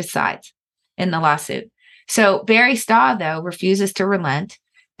switches sides in the lawsuit. So Barry Staw, though, refuses to relent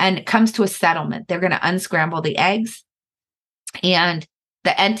and comes to a settlement. They're going to unscramble the eggs, and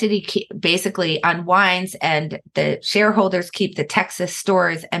the entity basically unwinds, and the shareholders keep the Texas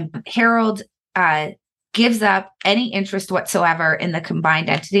stores, and Harold gives up any interest whatsoever in the combined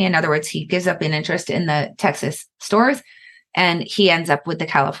entity. In other words, he gives up an interest in the Texas stores, and he ends up with the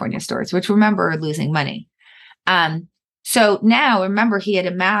California stores, which, remember, are losing money. So now, remember, he had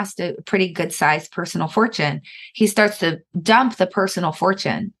amassed a pretty good sized personal fortune. He starts to dump the personal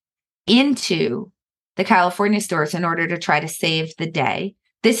fortune into the California stores in order to try to save the day.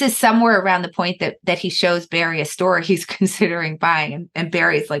 This is somewhere around the point that he shows Barry a store he's considering buying. And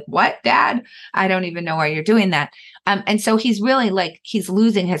Barry's like, what, Dad? I don't even know why you're doing that. And so he's really like, he's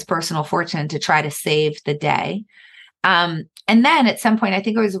losing his personal fortune to try to save the day. And then at some point, I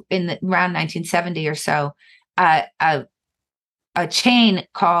think it was around 1970 or so, a chain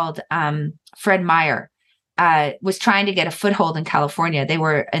called Fred Meyer was trying to get a foothold in California. They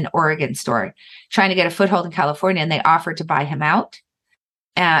were an Oregon store trying to get a foothold in California, and they offered to buy him out.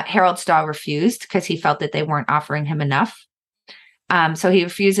 Harold Staw refused because he felt that they weren't offering him enough. So he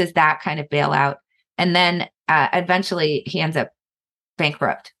refuses that kind of bailout. And then eventually he ends up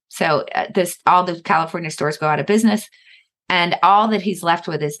bankrupt. So all the California stores go out of business. And all that he's left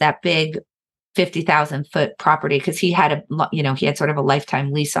with is that big 50,000 foot property, because he had he had sort of a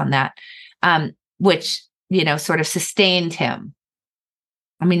lifetime lease on that, which, sort of sustained him.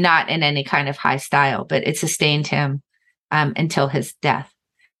 I mean, not in any kind of high style, but it sustained him until his death.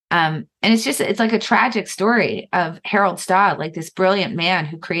 And it's like a tragic story of Harold Staw, like this brilliant man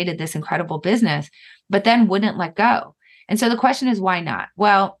who created this incredible business, but then wouldn't let go. And so the question is, why not?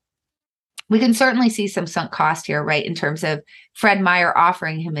 Well, we can certainly see some sunk cost here, right? In terms of Fred Meyer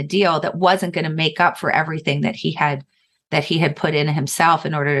offering him a deal that wasn't going to make up for everything that he had put in himself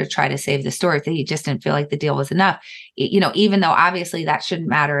in order to try to save the stores, that he just didn't feel like the deal was enough. Even though obviously that shouldn't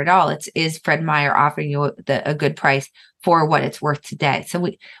matter at all. Is Fred Meyer offering you a good price for what it's worth today? So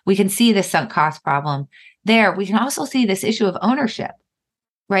we can see the sunk cost problem there. We can also see this issue of ownership,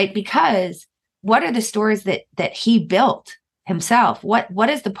 right? Because what are the stores that he built himself? What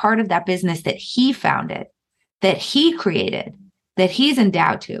is the part of that business that he founded, that he created, that he's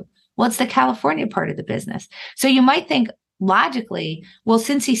endowed to? Well, it's the California part of the business. So you might think logically, well,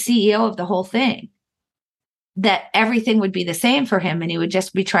 since he's CEO of the whole thing, that everything would be the same for him and he would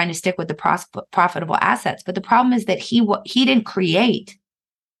just be trying to stick with the profitable assets. But the problem is that he didn't create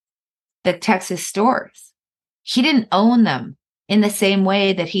the Texas stores. He didn't own them in the same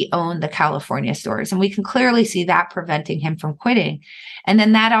way that he owned the California stores. And we can clearly see that preventing him from quitting. And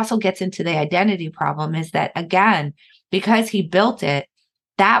then that also gets into the identity problem, is that, again, because he built it,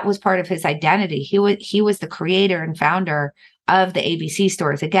 that was part of his identity. He was the creator and founder of the ABC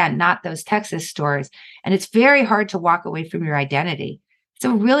stores, again, not those Texas stores. And it's very hard to walk away from your identity. It's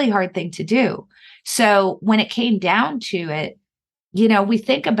a really hard thing to do. So when it came down to it, we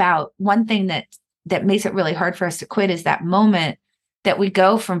think about one thing that makes it really hard for us to quit is that moment that we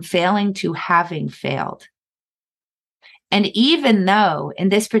go from failing to having failed. And even though in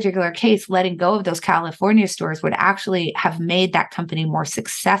this particular case, letting go of those California stores would actually have made that company more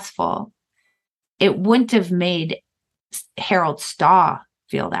successful, it wouldn't have made Harold Staw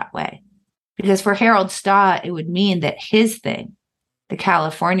feel that way. Because for Harold Staw, it would mean that his thing, the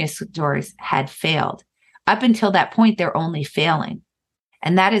California stores, had failed. Up until that point, they're only failing.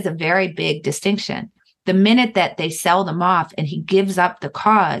 And that is a very big distinction. The minute that they sell them off and he gives up the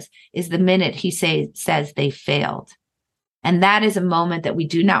cause is the minute he says they failed. And that is a moment that we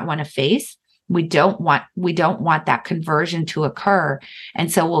do not want to face. We don't want that conversion to occur.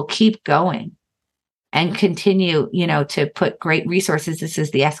 And so we'll keep going. and continue, to put great resources. This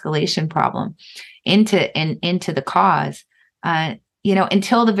is the escalation problem into the cause,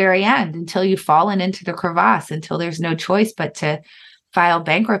 until the very end, until you've fallen into the crevasse, until there's no choice but to file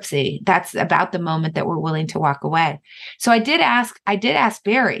bankruptcy. That's about the moment that we're willing to walk away. So I did ask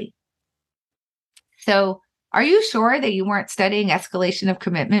Barry, so are you sure that you weren't studying escalation of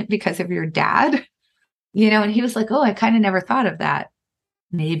commitment because of your dad? And he was like, oh, I kind of never thought of that.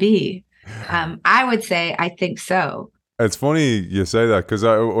 Maybe. I would say, I think so. It's funny you say that, because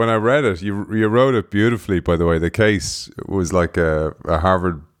when I read it, you wrote it beautifully, by the way. The case was like a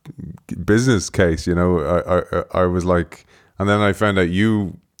Harvard business case, I was like, and then I found out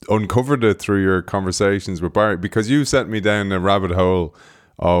you uncovered it through your conversations with Barry, because you sent me down a rabbit hole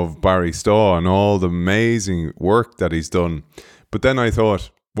of Barry Staw and all the amazing work that he's done. But then I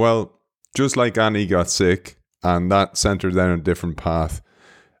thought, well, just like Annie got sick and that sent her down a different path,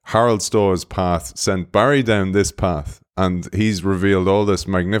 Harold Staw's path sent Barry down this path, and he's revealed all this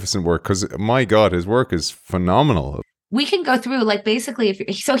magnificent work, because my God, his work is phenomenal. We can go through, like,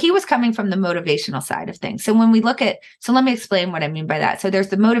 basically, so he was coming from the motivational side of things. So when we look at, so let me explain what I mean by that. So there's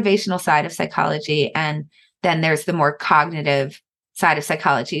the motivational side of psychology, and then there's the more cognitive side of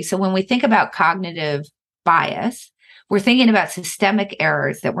psychology. So when we think about cognitive bias, we're thinking about systemic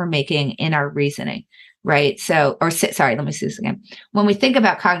errors that we're making in our reasoning, right? So, sorry, let me see this again. When we think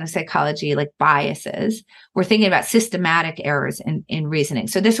about cognitive psychology, like biases, we're thinking about systematic errors in reasoning.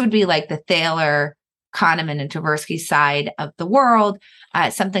 So this would be like the Thaler, Kahneman, and Tversky side of the world,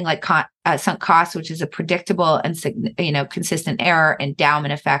 something like sunk cost, which is a predictable and consistent error,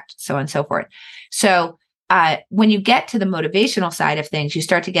 endowment effect, so on and so forth. So when you get to the motivational side of things, you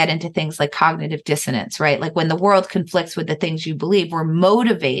start to get into things like cognitive dissonance, right? Like when the world conflicts with the things you believe, we're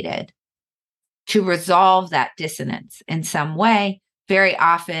motivated to resolve that dissonance in some way, very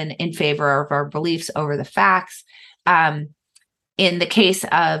often in favor of our beliefs over the facts. In the case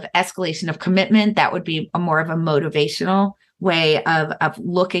of escalation of commitment, that would be more of a motivational way of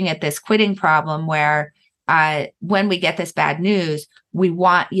looking at this quitting problem, where when we get this bad news,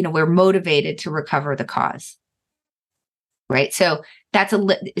 we're motivated to recover the cause. Right. So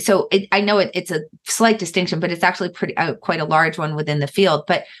I know it's a slight distinction, but it's actually quite a large one within the field.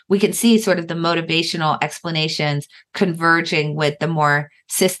 But we can see sort of the motivational explanations converging with the more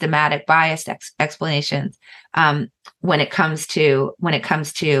systematic biased explanations when it comes to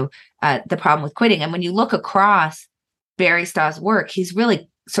the problem with quitting. And when you look across Barry Staw's work, he's really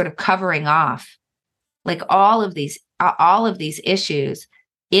sort of covering off like all of these issues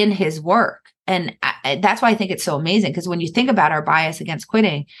in his work. And that's why I think it's so amazing, because when you think about our bias against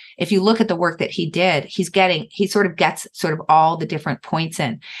quitting, if you look at the work that he did, he sort of gets sort of all the different points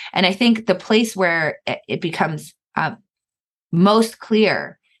in. And I think the place where it becomes most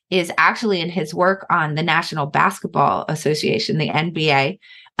clear is actually in his work on the National Basketball Association, the NBA,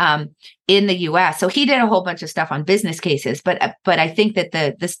 in the US. So he did a whole bunch of stuff on business cases, but I think that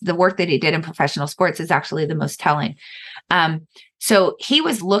the work that he did in professional sports is actually the most telling. So he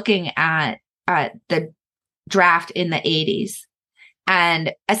was looking at the draft in the 80s.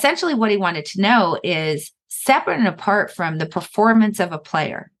 And essentially what he wanted to know is, separate and apart from the performance of a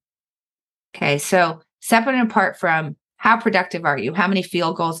player. Okay, so separate and apart from how productive are you? How many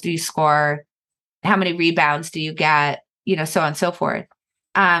field goals do you score? How many rebounds do you get? So on and so forth.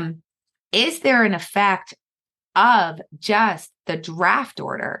 Is there an effect of just the draft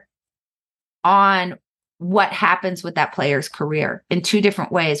order on what happens with that player's career in two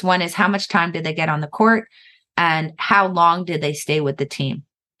different ways? One is, how much time did they get on the court, and how long did they stay with the team?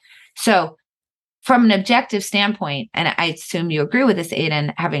 So from an objective standpoint, and I assume you agree with this,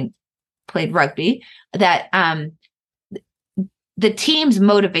 Aidan, having played rugby, that the team's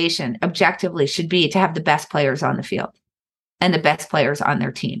motivation objectively should be to have the best players on the field and the best players on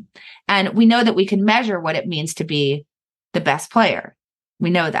their team. And we know that we can measure what it means to be the best player. We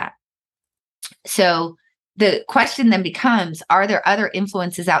know that. So the question then becomes, are there other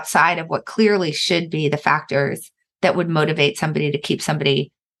influences outside of what clearly should be the factors that would motivate somebody to keep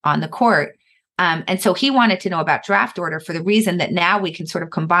somebody on the court? And so he wanted to know about draft order, for the reason that now we can sort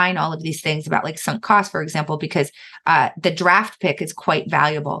of combine all of these things about, like, sunk cost, for example, because the draft pick is quite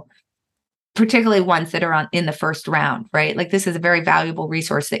valuable, particularly ones that are in the first round, right? Like, this is a very valuable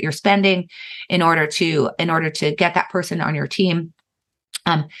resource that you're spending in order to get that person on your team.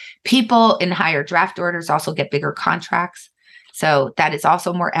 People in higher draft orders also get bigger contracts. So that is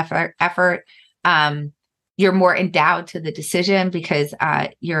also more effort. You're more endowed to the decision because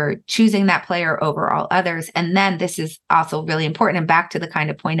you're choosing that player over all others. And then this is also really important. And back to the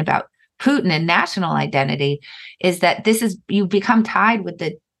kind of point about Putin and national identity, is that you become tied with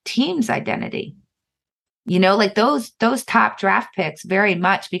the team's identity. Like those top draft picks very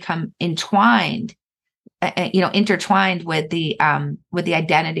much become intertwined with the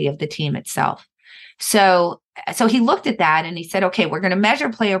identity of the team itself. So he looked at that and he said, okay, we're going to measure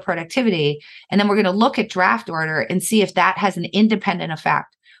player productivity, and then we're going to look at draft order and see if that has an independent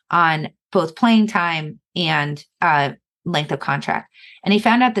effect on both playing time and length of contract. And he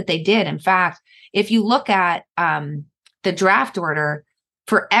found out that they did. In fact, if you look at the draft order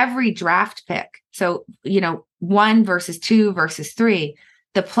for every draft pick, so 1 versus 2 versus 3,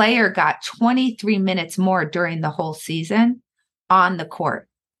 the player got 23 minutes more during the whole season on the court.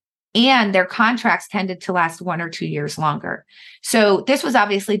 And their contracts tended to last 1 or 2 years longer. So this was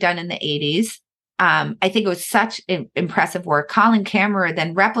obviously done in the 80s. I think it was such impressive work. Colin Cameron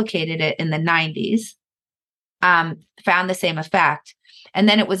then replicated it in the 90s, found the same effect. And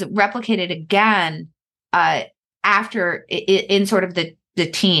then it was replicated again after in sort of the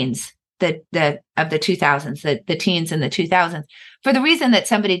teens, of the 2000s, the teens in the 2000s, for the reason that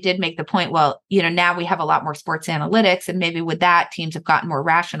somebody did make the point, well, now we have a lot more sports analytics, and maybe with that teams have gotten more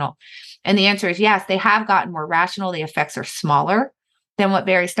rational. And the answer is yes, they have gotten more rational. The effects are smaller than what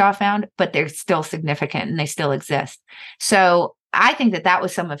Barry Staw found, but they're still significant and they still exist. So I think that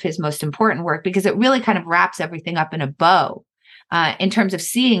was some of his most important work, because it really kind of wraps everything up in a bow. In terms of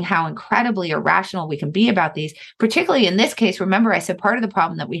seeing how incredibly irrational we can be about these, particularly in this case. Remember, I said part of the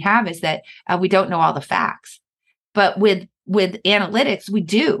problem that we have is that we don't know all the facts. But with analytics, we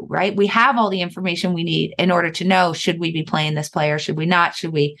do, right? We have all the information we need in order to know, should we be playing this player? Should we not?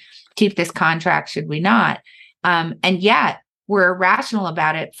 Should we keep this contract? Should we not? And yet we're irrational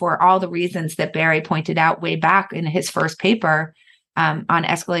about it for all the reasons that Barry pointed out way back in his first paper on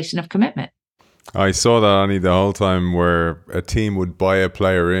escalation of commitment. I saw that, Annie, the whole time, where a team would buy a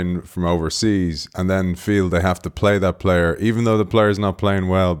player in from overseas and then feel they have to play that player, even though the player's not playing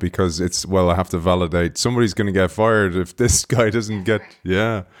well, because I have to validate. Somebody's going to get fired if this guy doesn't get...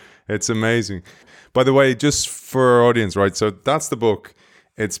 Yeah, it's amazing. By the way, just for our audience, right? So that's the book.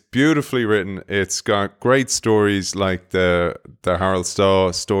 It's beautifully written. It's got great stories like the Harold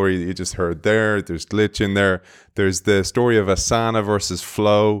Staw story that you just heard there. There's glitch in there. There's the story of Asana versus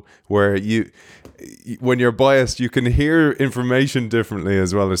Flow, where when you're biased, you can hear information differently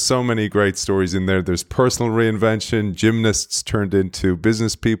as well. There's so many great stories in there. There's personal reinvention, gymnasts turned into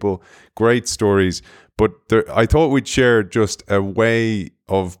business people, great stories. But I thought we'd share just a way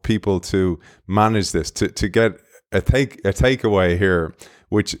of people to manage this, to get a takeaway here,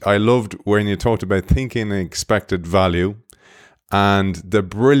 which I loved when you talked about thinking expected value, and the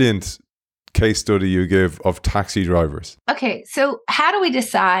brilliant case study you give of taxi drivers. Okay, so how do we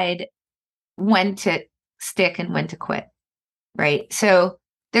decide when to stick and when to quit, right? So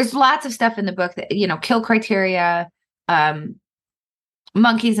there's lots of stuff in the book that, kill criteria,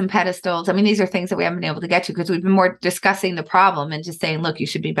 monkeys and pedestals. I mean, these are things that we haven't been able to get to because we've been more discussing the problem and just saying, look, you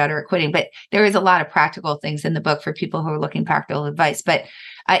should be better at quitting. But there is a lot of practical things in the book for people who are looking practical advice. But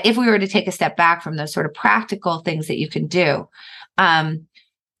if we were to take a step back from those sort of practical things that you can do,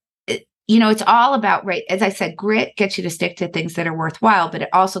 it's all about, right, as I said, grit gets you to stick to things that are worthwhile, but it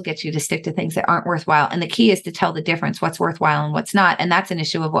also gets you to stick to things that aren't worthwhile. And the key is to tell the difference, what's worthwhile and what's not. And that's an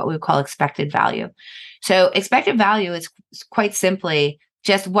issue of what we call expected value. So expected value is quite simply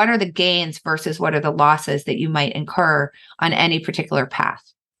just what are the gains versus what are the losses that you might incur on any particular path.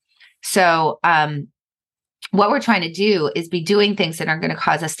 So what we're trying to do is be doing things that are going to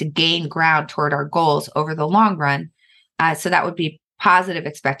cause us to gain ground toward our goals over the long run. So that would be positive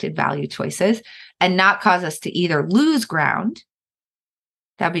expected value choices, and not cause us to either lose ground,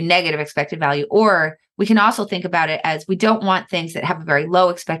 that would be negative expected value, or we can also think about it as we don't want things that have a very low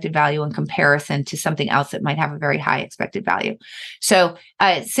expected value in comparison to something else that might have a very high expected value. So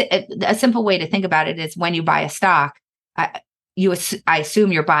a simple way to think about it is when you buy a stock, I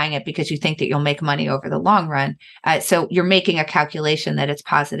assume you're buying it because you think that you'll make money over the long run. So you're making a calculation that it's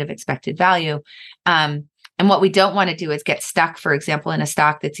positive expected value. And what we don't want to do is get stuck, for example, in a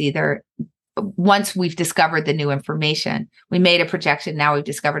stock that's either, once we've discovered the new information, we made a projection, now we've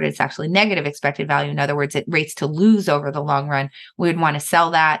discovered it's actually negative expected value. In other words, it rates to lose over the long run. We would want to sell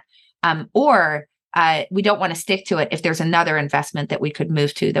that. Or we don't want to stick to it if there's another investment that we could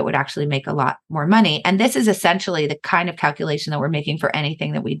move to that would actually make a lot more money. And this is essentially the kind of calculation that we're making for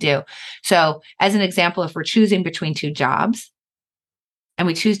anything that we do. So as an example, if we're choosing between two jobs and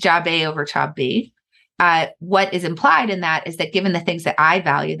we choose job A over job B, what is implied in that is that given the things that I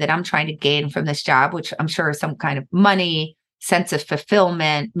value that I'm trying to gain from this job, which I'm sure is some kind of money, sense of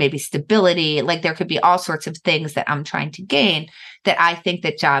fulfillment, maybe stability, like there could be all sorts of things that I'm trying to gain, that I think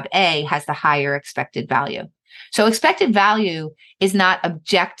that job A has the higher expected value. So expected value is not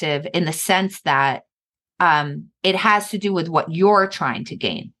objective in the sense that it has to do with what you're trying to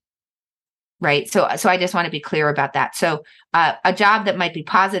gain. Right. So I just want to be clear about that. So a job that might be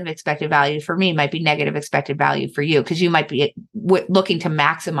positive expected value for me might be negative expected value for you, because you might be looking to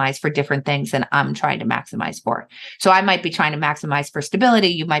maximize for different things than I'm trying to maximize for. So I might be trying to maximize for stability.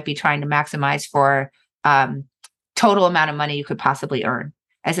 You might be trying to maximize for total amount of money you could possibly earn,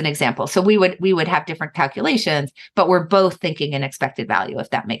 as an example. So we would have different calculations, but we're both thinking in expected value, if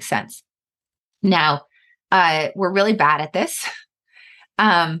that makes sense. Now, we're really bad at this.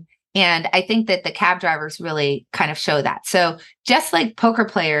 And I think that the cab drivers really kind of show that. So just like poker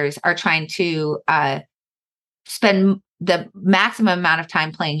players are trying to spend the maximum amount of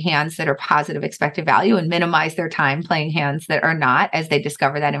time playing hands that are positive expected value and minimize their time playing hands that are not, as they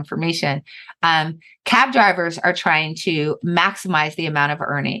discover that information, cab drivers are trying to maximize the amount of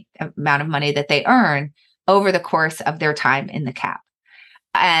money that they earn over the course of their time in the cab.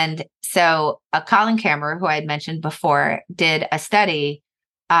 And so Colin Kammerer, who I had mentioned before, did a study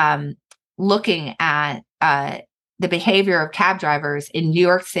looking at the behavior of cab drivers in New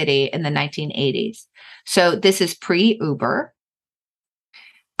York City in the 1980s. So this is pre-Uber.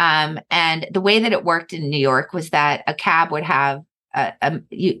 And the way that it worked in New York was that a cab would have,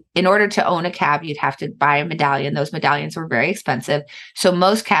 in order to own a cab, you'd have to buy a medallion. Those medallions were very expensive. So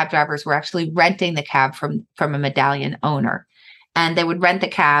most cab drivers were actually renting the cab from a medallion owner. And they would rent the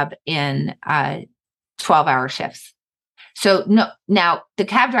cab in 12-hour shifts. So now the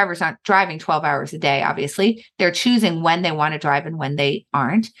cab drivers aren't driving 12 hours a day, obviously. They're choosing when they want to drive and when they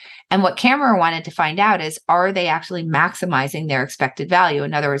aren't. And what Kammerer wanted to find out is, are they actually maximizing their expected value?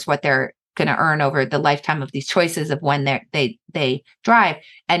 In other words, what they're going to earn over the lifetime of these choices of when they drive.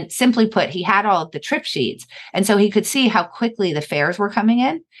 And simply put, he had all of the trip sheets. And so he could see how quickly the fares were coming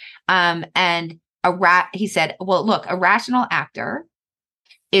in. And he said, well, look, a rational actor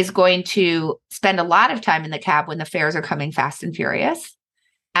is going to spend a lot of time in the cab when the fares are coming fast and furious,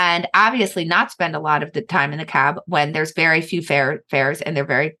 and obviously not spend a lot of the time in the cab when there's very few fares and they're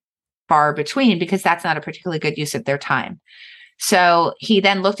very far between, because that's not a particularly good use of their time. So he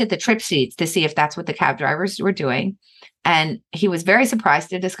then looked at the trip sheets to see if that's what the cab drivers were doing. And he was very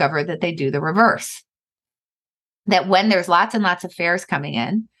surprised to discover that they do the reverse. That when there's lots and lots of fares coming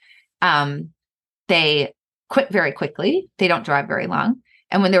in, they quit very quickly. They don't drive very long.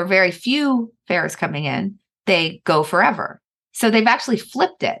 And when there are very few fares coming in, they go forever. So they've actually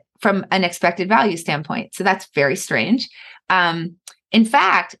flipped it from an expected value standpoint. So that's very strange. In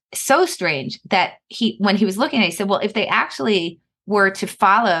fact, so strange that when he was looking at it, he said, well, if they actually were to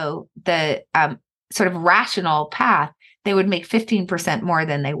follow the sort of rational path, they would make 15% more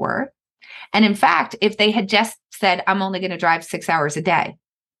than they were. And in fact, if they had just said, I'm only going to drive 6 hours a day,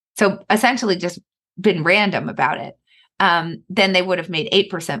 so essentially just been random about it, then they would have made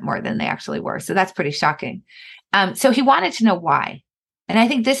 8% more than they actually were. So that's pretty shocking. So he wanted to know why. And I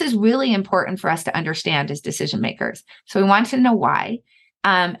think this is really important for us to understand as decision makers. So we wanted to know why.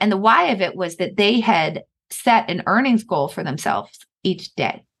 And the why of it was that they had set an earnings goal for themselves each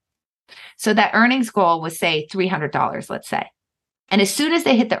day. So that earnings goal was, say, $300, let's say. And as soon as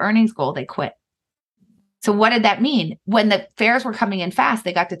they hit the earnings goal, they quit. So what did that mean? When the fares were coming in fast,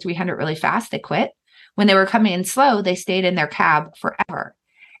 they got to 300 really fast, they quit. When they were coming in slow, they stayed in their cab forever.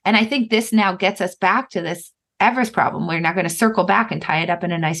 And I think this now gets us back to this Everest problem. We're now going to circle back and tie it up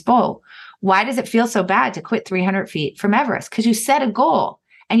in a nice bow. Why does it feel so bad to quit 300 feet from Everest? Because you set a goal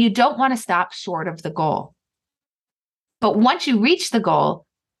and you don't want to stop short of the goal. But once you reach the goal,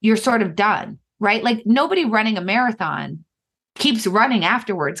 you're sort of done, right? Like nobody running a marathon keeps running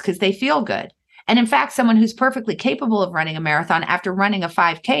afterwards because they feel good. And in fact, someone who's perfectly capable of running a marathon after running a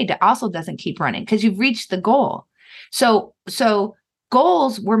 5K also doesn't keep running because you've reached the goal. So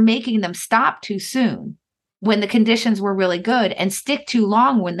goals were making them stop too soon when the conditions were really good and stick too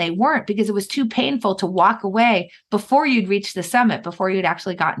long when they weren't, because it was too painful to walk away before you'd reached the summit, before you'd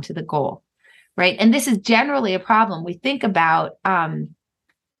actually gotten to the goal, right? And this is generally a problem. We think about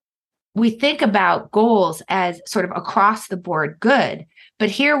goals as sort of across the board good. But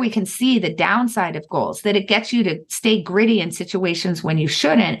here we can see the downside of goals, that it gets you to stay gritty in situations when you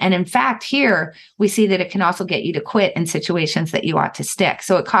shouldn't. And in fact, here we see that it can also get you to quit in situations that you ought to stick.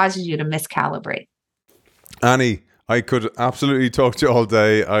 So it causes you to miscalibrate. Annie, I could absolutely talk to you all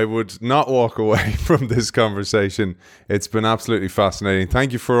day. I would not walk away from this conversation. It's been absolutely fascinating.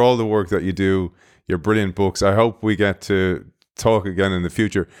 Thank you for all the work that you do, your brilliant books. I hope we get to talk again in the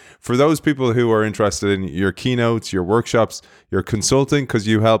future. For those people who are interested in your keynotes, your workshops, your consulting, because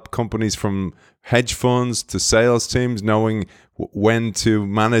you help companies from hedge funds to sales teams knowing when to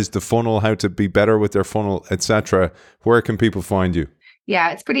manage the funnel, how to be better with their funnel, etc., where can people find you?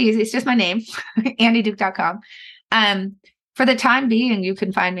 Yeah, it's pretty easy. It's just my name, annieduke.com. For the time being, you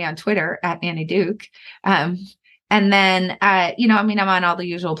can find me on Twitter at Annie Duke. And then, I'm on all the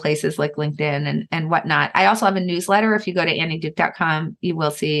usual places like LinkedIn and whatnot. I also have a newsletter. If you go to annieduke.com, you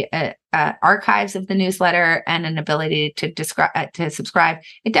will see archives of the newsletter and an ability to subscribe.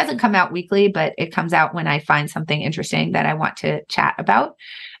 It doesn't come out weekly, but it comes out when I find something interesting that I want to chat about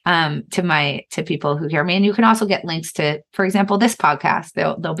to people who hear me. And you can also get links to, for example, this podcast.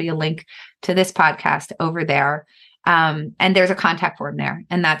 There'll be a link to this podcast over there. And there's a contact form there.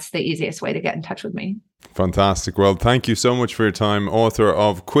 And that's the easiest way to get in touch with me. Fantastic. Well, thank you so much for your time. Author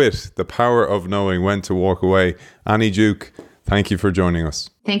of Quit, The Power of Knowing When to Walk Away. Annie Duke, thank you for joining us.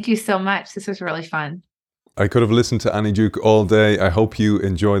 Thank you so much. This was really fun. I could have listened to Annie Duke all day. I hope you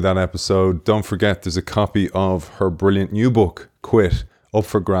enjoyed that episode. Don't forget, there's a copy of her brilliant new book, Quit, up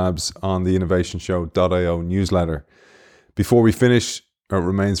for grabs on the innovationshow.io newsletter. Before we finish, it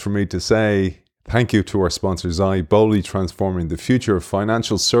remains for me to say thank you to our sponsor, Zai, boldly transforming the future of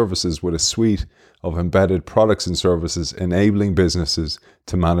financial services with a suite of embedded products and services, enabling businesses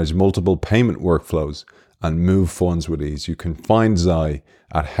to manage multiple payment workflows and move funds with ease. You can find Zai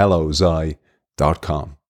at hellozai.com.